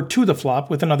carry it over to the flop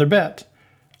with another bet.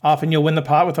 Often you'll win the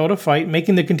pot without a fight,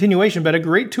 making the continuation bet a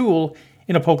great tool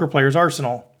in a poker player's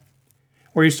arsenal.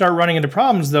 Where you start running into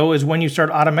problems, though, is when you start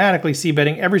automatically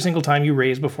c-betting every single time you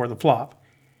raise before the flop.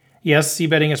 Yes,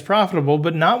 c-betting is profitable,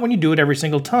 but not when you do it every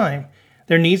single time.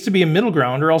 There needs to be a middle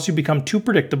ground or else you become too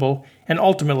predictable and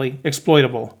ultimately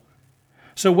exploitable.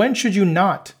 So when should you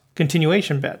not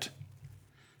continuation bet?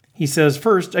 He says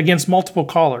first, against multiple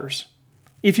callers.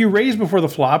 If you raise before the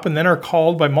flop and then are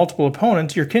called by multiple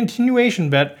opponents, your continuation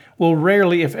bet will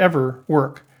rarely, if ever,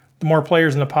 work. The more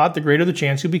players in the pot, the greater the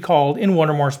chance you'll be called in one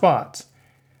or more spots.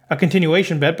 A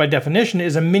continuation bet, by definition,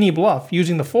 is a mini bluff,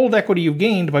 using the fold equity you've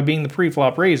gained by being the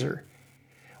pre-flop raiser.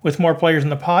 With more players in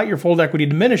the pot, your fold equity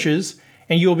diminishes,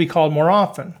 and you will be called more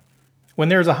often. When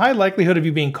there is a high likelihood of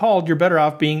you being called, you're better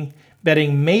off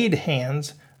betting made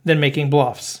hands than making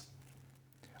bluffs.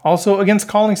 Also, against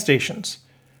calling stations.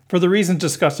 For the reasons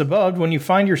discussed above, when you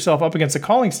find yourself up against a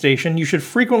calling station, you should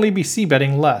frequently be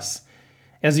c-betting less.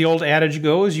 As the old adage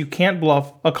goes, you can't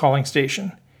bluff a calling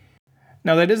station.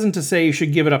 Now, that isn't to say you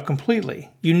should give it up completely.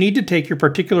 You need to take your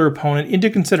particular opponent into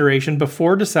consideration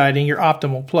before deciding your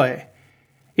optimal play.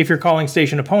 If your calling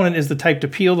station opponent is the type to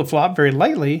peel the flop very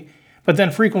lightly, but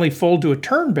then frequently fold to a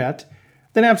turn bet,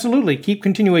 then absolutely keep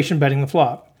continuation betting the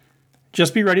flop.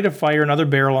 Just be ready to fire another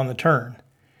barrel on the turn.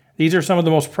 These are some of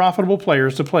the most profitable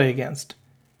players to play against.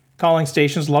 Calling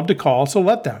stations love to call, so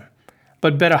let them.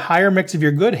 But bet a higher mix of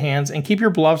your good hands and keep your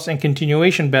bluffs and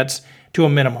continuation bets to a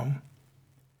minimum.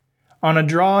 On a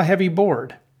draw-heavy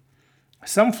board.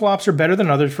 Some flops are better than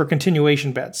others for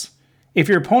continuation bets. If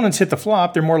your opponents hit the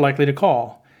flop, they're more likely to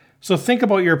call. So think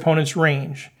about your opponent's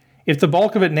range. If the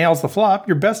bulk of it nails the flop,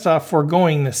 you're best off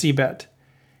foregoing the c-bet.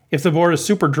 If the board is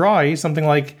super drawy, something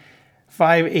like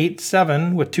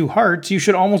 5-8-7 with 2 hearts, you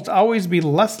should almost always be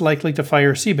less likely to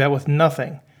fire c-bet with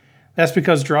nothing. That's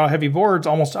because draw-heavy boards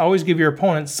almost always give your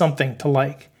opponent something to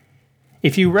like.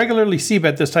 If you regularly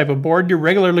c-bet this type of board, you're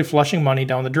regularly flushing money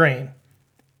down the drain.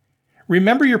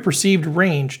 Remember your perceived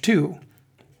range, too.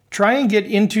 Try and get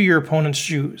into your opponent's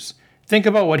shoes. Think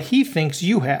about what he thinks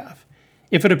you have.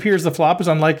 If it appears the flop is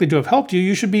unlikely to have helped you,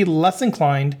 you should be less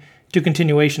inclined to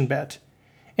continuation bet.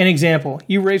 An example,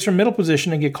 you raise from middle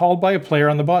position and get called by a player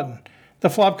on the button. The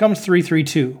flop comes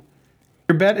 3-3-2.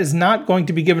 Your bet is not going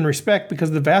to be given respect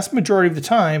because the vast majority of the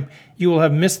time you will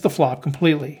have missed the flop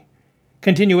completely.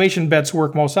 Continuation bets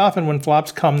work most often when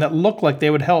flops come that look like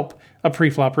they would help a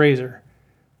pre-flop raiser.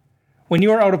 When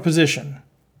you are out of position.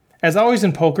 As always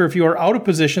in poker, if you are out of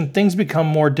position, things become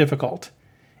more difficult.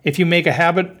 If you make a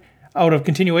habit out of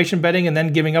continuation betting and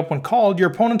then giving up when called,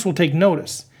 your opponents will take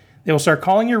notice. They will start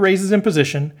calling your raises in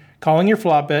position, calling your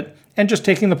flop bet, and just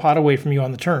taking the pot away from you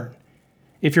on the turn.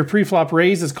 If your pre-flop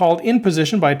raise is called in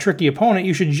position by a tricky opponent,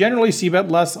 you should generally c-bet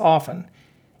less often.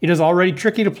 It is already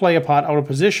tricky to play a pot out of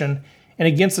position, and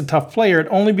against a tough player, it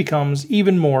only becomes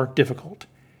even more difficult.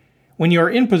 When you are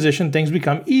in position, things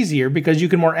become easier because you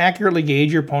can more accurately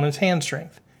gauge your opponent's hand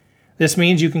strength. This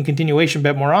means you can continuation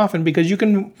bet more often because you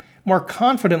can more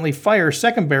confidently fire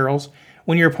second barrels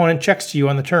when your opponent checks to you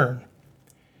on the turn.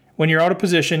 When you're out of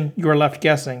position, you are left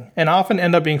guessing, and often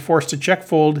end up being forced to check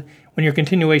fold when your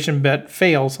continuation bet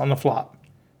fails on the flop.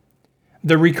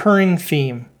 The recurring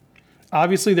theme.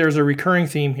 Obviously, there's a recurring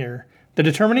theme here. The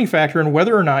determining factor in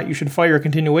whether or not you should fire a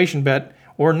continuation bet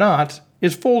or not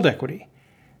is fold equity.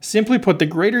 Simply put, the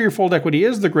greater your fold equity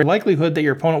is, the greater likelihood that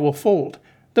your opponent will fold,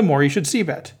 the more you should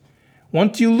c-bet.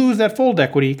 Once you lose that fold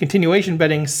equity, continuation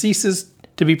betting ceases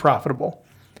to be profitable.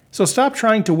 So stop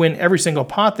trying to win every single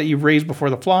pot that you've raised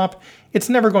before the flop. It's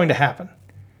never going to happen.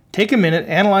 Take a minute,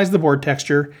 analyze the board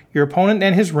texture, your opponent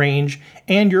and his range,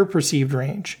 and your perceived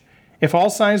range. If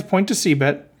all signs point to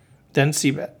c-bet, then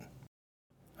c-bet.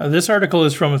 This article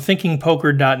is from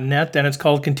thinkingpoker.net, and it's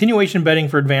called Continuation Betting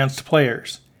for Advanced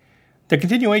Players. The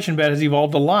continuation bet has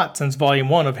evolved a lot since Volume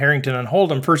 1 of Harrington and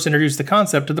Hold'em first introduced the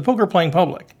concept to the poker-playing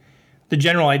public. The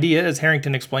general idea, as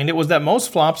Harrington explained it, was that most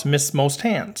flops miss most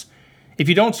hands. If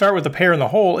you don't start with a pair in the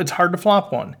hole, it's hard to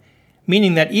flop one,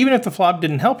 meaning that even if the flop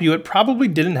didn't help you, it probably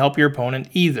didn't help your opponent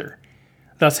either.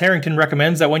 Thus, Harrington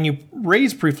recommends that when you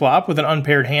raise pre-flop with an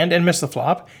unpaired hand and miss the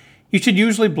flop, you should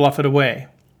usually bluff it away.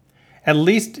 At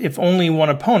least if only one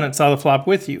opponent saw the flop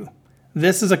with you.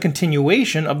 This is a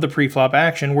continuation of the pre-flop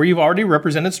action where you've already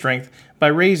represented strength by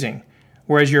raising,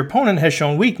 whereas your opponent has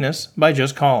shown weakness by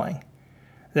just calling.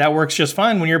 That works just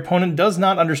fine when your opponent does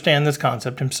not understand this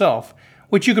concept himself,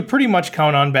 which you could pretty much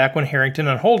count on back when Harrington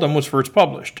and Hold'em was first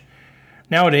published.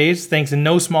 Nowadays, thanks in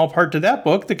no small part to that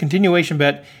book, the continuation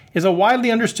bet is a widely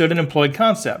understood and employed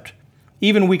concept.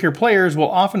 Even weaker players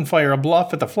will often fire a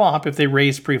bluff at the flop if they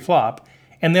raise pre-flop,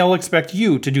 and they'll expect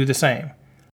you to do the same.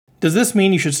 Does this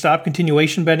mean you should stop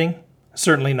continuation betting?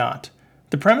 Certainly not.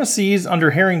 The premises under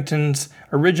Harrington's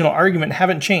original argument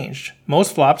haven't changed.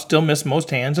 Most flops still miss most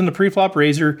hands, and the pre-flop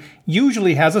raiser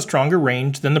usually has a stronger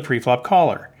range than the pre-flop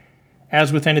caller.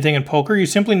 As with anything in poker, you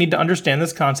simply need to understand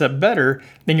this concept better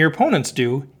than your opponents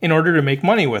do in order to make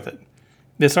money with it.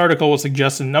 This article will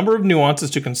suggest a number of nuances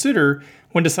to consider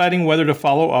when deciding whether to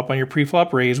follow up on your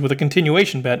pre-flop raise with a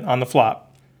continuation bet on the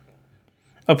flop.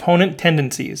 Opponent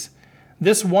tendencies.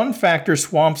 This one factor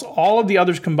swamps all of the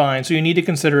others combined, so you need to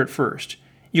consider it first.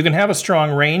 You can have a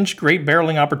strong range, great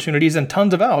barreling opportunities, and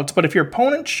tons of outs, but if your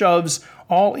opponent shoves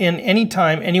all in any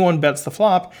time anyone bets the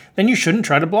flop, then you shouldn't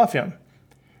try to bluff him.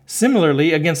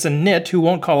 Similarly, against a nit who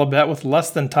won't call a bet with less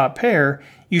than top pair,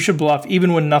 you should bluff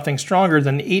even when nothing stronger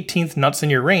than the 18th nuts in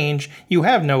your range, you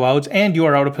have no outs, and you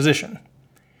are out of position.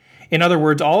 In other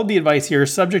words, all of the advice here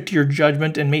is subject to your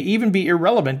judgment and may even be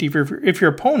irrelevant if your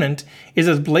opponent is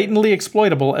as blatantly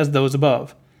exploitable as those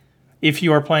above. If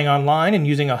you are playing online and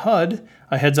using a HUD,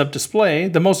 a heads-up display,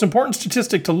 the most important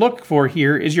statistic to look for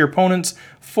here is your opponent's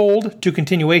fold to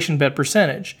continuation bet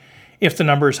percentage. If the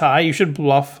number is high, you should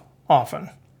bluff often.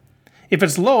 If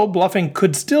it's low, bluffing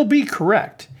could still be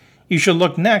correct. You should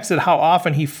look next at how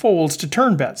often he folds to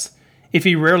turn bets. If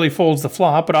he rarely folds the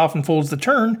flop but often folds the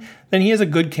turn, then he is a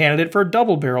good candidate for a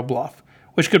double barrel bluff,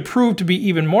 which could prove to be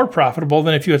even more profitable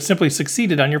than if you had simply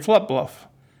succeeded on your flop bluff.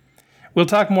 We'll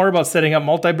talk more about setting up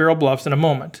multi-barrel bluffs in a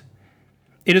moment.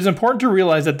 It is important to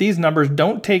realize that these numbers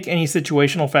don't take any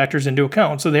situational factors into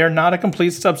account, so they are not a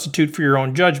complete substitute for your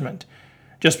own judgment.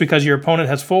 Just because your opponent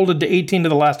has folded to 18 to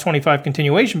the last 25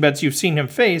 continuation bets you've seen him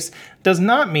face does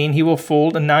not mean he will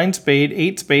fold a 9 spade,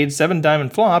 8 spade, 7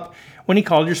 diamond flop when he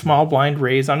called your small blind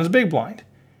raise on his big blind.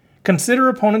 Consider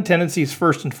opponent tendencies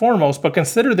first and foremost, but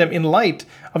consider them in light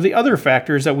of the other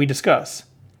factors that we discuss.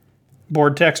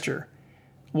 Board texture.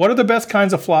 What are the best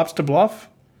kinds of flops to bluff?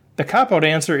 The cop-out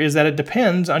answer is that it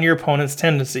depends on your opponent's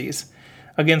tendencies.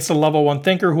 Against a level 1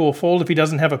 thinker who will fold if he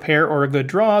doesn't have a pair or a good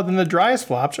draw, then the driest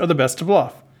flops are the best to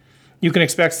bluff. You can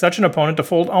expect such an opponent to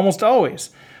fold almost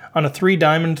always on a 3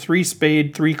 diamond, 3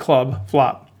 spade, 3 club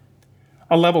flop.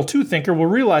 A level 2 thinker will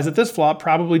realize that this flop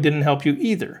probably didn't help you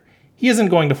either. He isn't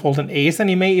going to fold an ace, and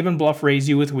he may even bluff raise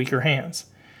you with weaker hands.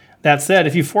 That said,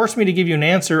 if you force me to give you an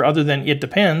answer other than it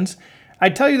depends,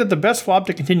 I'd tell you that the best flop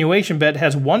to continuation bet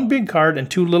has 1 big card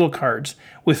and 2 little cards,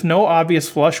 with no obvious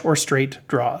flush or straight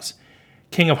draws.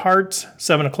 King of Hearts,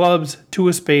 7 of Clubs, 2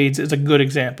 of Spades is a good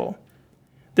example.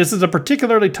 This is a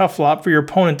particularly tough flop for your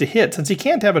opponent to hit since he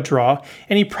can't have a draw,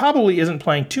 and he probably isn't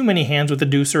playing too many hands with a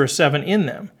deuce or a 7 in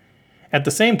them. At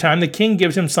the same time, the king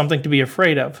gives him something to be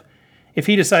afraid of. If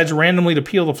he decides randomly to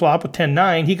peel the flop with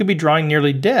 10-9, he could be drawing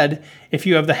nearly dead if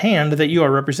you have the hand that you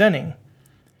are representing.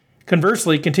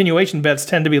 Conversely, continuation bets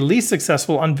tend to be least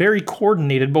successful on very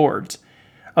coordinated boards.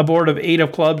 A board of 8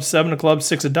 of clubs, 7 of clubs,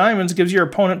 6 of diamonds gives your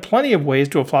opponent plenty of ways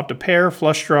to have flopped a pair,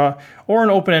 flush draw, or an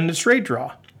open-ended straight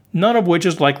draw, none of which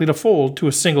is likely to fold to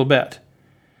a single bet.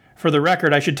 For the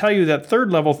record, I should tell you that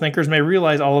third-level thinkers may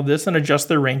realize all of this and adjust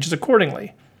their ranges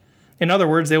accordingly. In other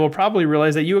words, they will probably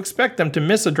realize that you expect them to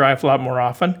miss a dry flop more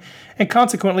often, and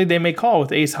consequently they may call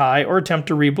with ace high or attempt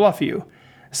to rebluff you.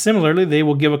 Similarly, they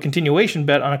will give a continuation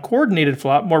bet on a coordinated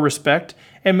flop more respect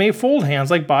and may fold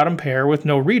hands like bottom pair with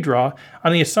no redraw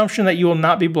on the assumption that you will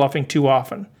not be bluffing too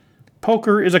often.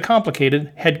 Poker is a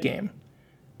complicated head game.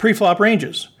 Pre-flop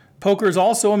ranges. Poker is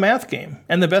also a math game,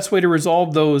 and the best way to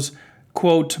resolve those,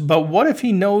 quote, but what if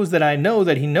he knows that I know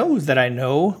that he knows that I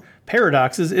know,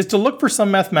 paradoxes is to look for some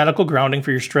mathematical grounding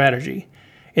for your strategy.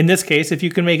 In this case, if you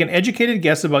can make an educated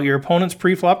guess about your opponent's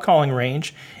pre-flop calling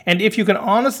range, and if you can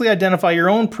honestly identify your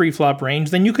own pre-flop range,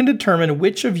 then you can determine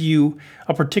which of you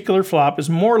a particular flop is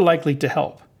more likely to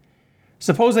help.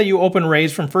 Suppose that you open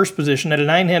raise from first position at a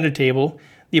 9-handed table,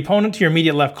 the opponent to your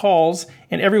immediate left calls,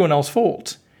 and everyone else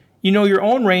folds. You know your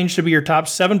own range to be your top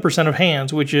 7% of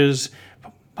hands, which is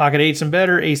pocket 8s and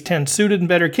better, ace 10 suited and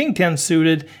better, king 10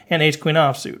 suited, and ace queen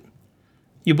offsuit.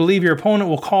 You believe your opponent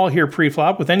will call here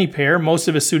pre-flop with any pair, most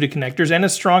of his suited connectors, and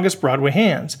his strongest Broadway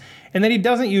hands, and that he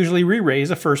doesn't usually re-raise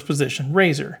a first position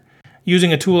raiser.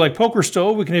 Using a tool like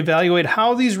PokerStove, we can evaluate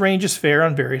how these ranges fare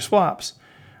on various flops.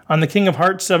 On the King of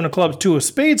Hearts, 7 of Clubs, 2 of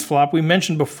Spades flop we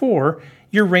mentioned before,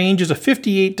 your range is a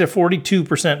 58 to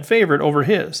 42% favorite over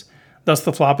his. Thus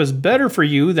the flop is better for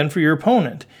you than for your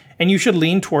opponent, and you should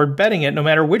lean toward betting it no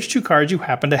matter which 2 cards you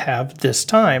happen to have this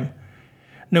time.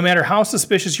 No matter how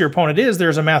suspicious your opponent is, there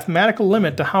is a mathematical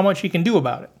limit to how much he can do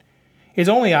about it. His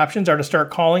only options are to start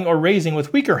calling or raising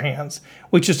with weaker hands,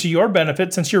 which is to your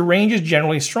benefit since your range is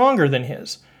generally stronger than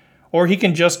his. Or he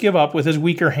can just give up with his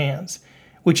weaker hands,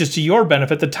 which is to your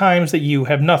benefit the times that you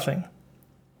have nothing.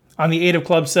 On the 8 of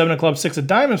clubs, 7 of clubs, 6 of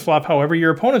diamonds flop, however,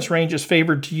 your opponent's range is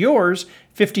favored to yours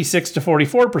 56 to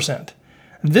 44%.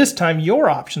 This time your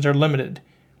options are limited.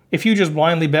 If you just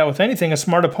blindly bet with anything, a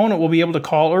smart opponent will be able to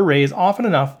call or raise often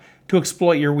enough to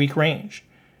exploit your weak range.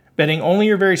 Betting only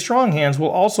your very strong hands will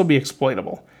also be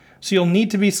exploitable, so you'll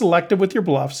need to be selective with your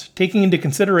bluffs, taking into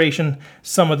consideration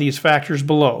some of these factors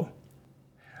below.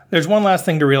 There's one last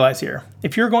thing to realize here.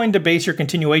 If you're going to base your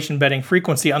continuation betting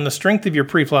frequency on the strength of your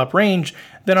pre-flop range,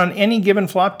 then on any given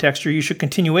flop texture you should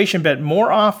continuation bet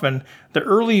more often the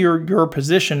earlier your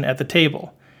position at the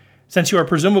table. Since you are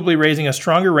presumably raising a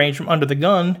stronger range from under the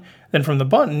gun than from the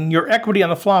button, your equity on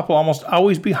the flop will almost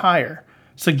always be higher,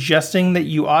 suggesting that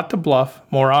you ought to bluff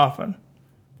more often.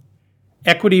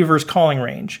 Equity versus calling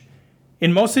range.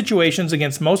 In most situations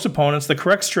against most opponents, the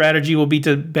correct strategy will be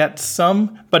to bet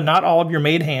some but not all of your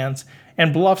made hands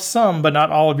and bluff some but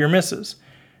not all of your misses.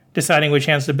 Deciding which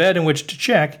hands to bet and which to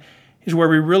check is where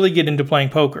we really get into playing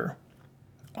poker.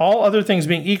 All other things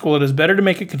being equal, it is better to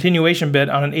make a continuation bet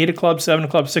on an 8 of clubs, 7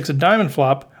 of clubs, 6 of diamond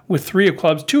flop with 3 of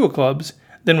clubs, 2 of clubs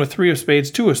than with 3 of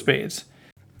spades, 2 of spades.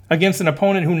 Against an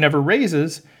opponent who never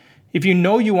raises, if you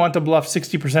know you want to bluff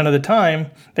 60% of the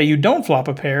time that you don't flop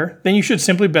a pair, then you should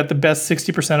simply bet the best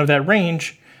 60% of that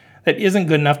range that isn't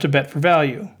good enough to bet for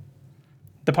value.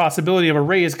 The possibility of a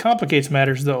raise complicates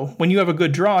matters though. When you have a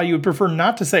good draw, you would prefer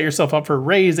not to set yourself up for a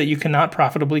raise that you cannot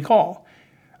profitably call.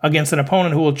 Against an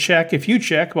opponent who will check if you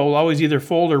check, but will always either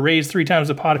fold or raise 3 times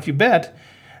the pot if you bet,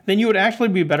 then you would actually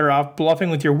be better off bluffing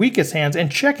with your weakest hands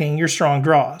and checking your strong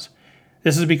draws.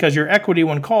 This is because your equity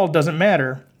when called doesn't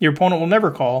matter, your opponent will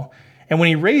never call, and when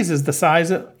he raises, the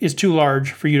size is too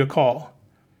large for you to call.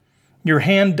 Your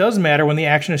hand does matter when the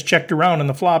action is checked around in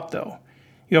the flop though.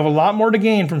 You have a lot more to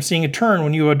gain from seeing a turn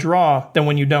when you have a draw than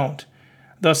when you don't.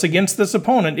 Thus, against this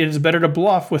opponent, it is better to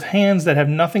bluff with hands that have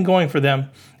nothing going for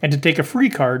them and to take a free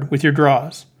card with your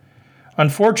draws.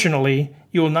 Unfortunately,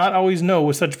 you will not always know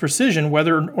with such precision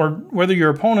whether your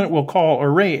opponent will call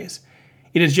or raise.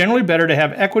 It is generally better to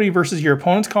have equity versus your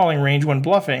opponent's calling range when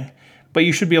bluffing, but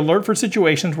you should be alert for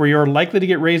situations where you are likely to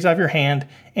get raised off your hand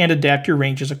and adapt your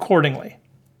ranges accordingly.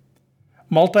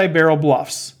 Multi-barrel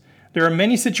bluffs. There are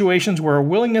many situations where a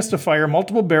willingness to fire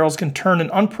multiple barrels can turn an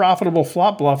unprofitable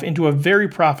flop bluff into a very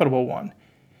profitable one.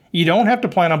 You don't have to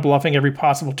plan on bluffing every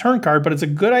possible turn card, but it's a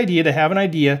good idea to have an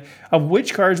idea of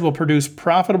which cards will produce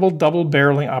profitable double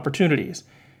barreling opportunities.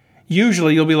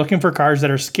 Usually you'll be looking for cards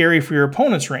that are scary for your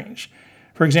opponent's range.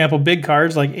 For example, big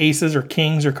cards like aces or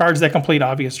kings or cards that complete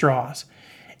obvious draws,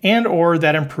 and or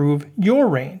that improve your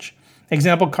range.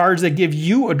 Example, cards that give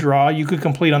you a draw you could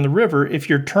complete on the river if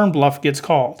your turn bluff gets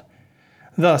called.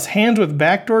 Thus, hands with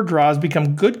backdoor draws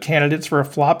become good candidates for a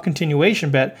flop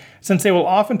continuation bet since they will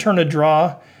often turn a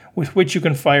draw with which you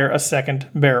can fire a second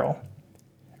barrel.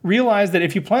 Realize that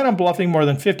if you plan on bluffing more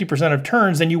than 50% of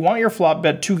turns, then you want your flop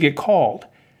bet to get called.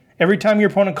 Every time your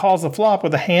opponent calls the flop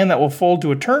with a hand that will fold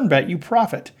to a turn bet, you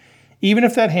profit, even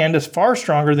if that hand is far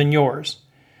stronger than yours.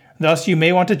 Thus, you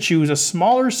may want to choose a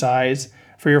smaller size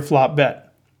for your flop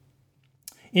bet.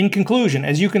 In conclusion,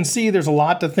 as you can see, there's a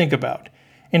lot to think about.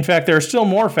 In fact, there are still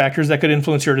more factors that could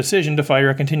influence your decision to fire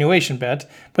a continuation bet,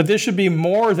 but this should be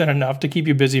more than enough to keep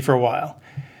you busy for a while.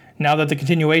 Now that the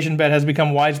continuation bet has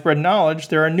become widespread knowledge,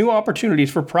 there are new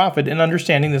opportunities for profit in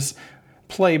understanding this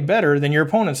play better than your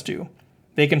opponents do.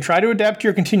 They can try to adapt to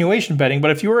your continuation betting,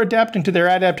 but if you are adapting to their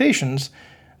adaptations,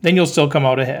 then you'll still come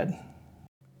out ahead.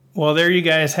 Well, there you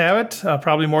guys have it.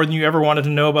 Probably more than you ever wanted to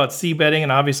know about c-betting,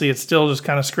 and obviously it's still just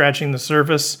kind of scratching the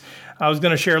surface. I was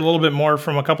going to share a little bit more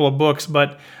from a couple of books,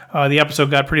 but the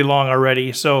episode got pretty long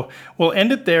already. So we'll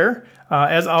end it there.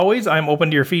 As always, I'm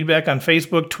open to your feedback on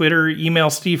Facebook, Twitter, email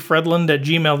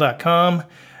stevefredlund@gmail.com,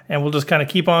 and we'll just kind of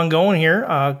keep on going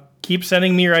here. Keep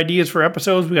sending me your ideas for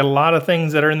episodes. We got a lot of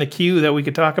things that are in the queue that we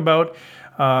could talk about,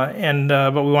 but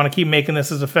we want to keep making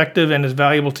this as effective and as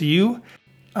valuable to you.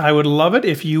 I would love it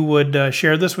if you would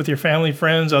share this with your family,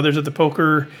 friends, others at the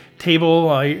poker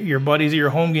table, your buddies at your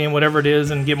home game, whatever it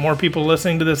is, and get more people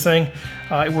listening to this thing.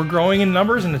 We're growing in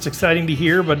numbers, and it's exciting to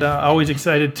hear, but always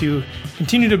excited to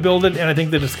continue to build it, and I think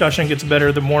the discussion gets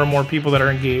better the more and more people that are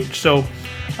engaged. So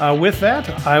with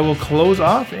that, I will close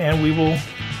off, and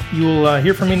you will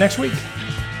hear from me next week.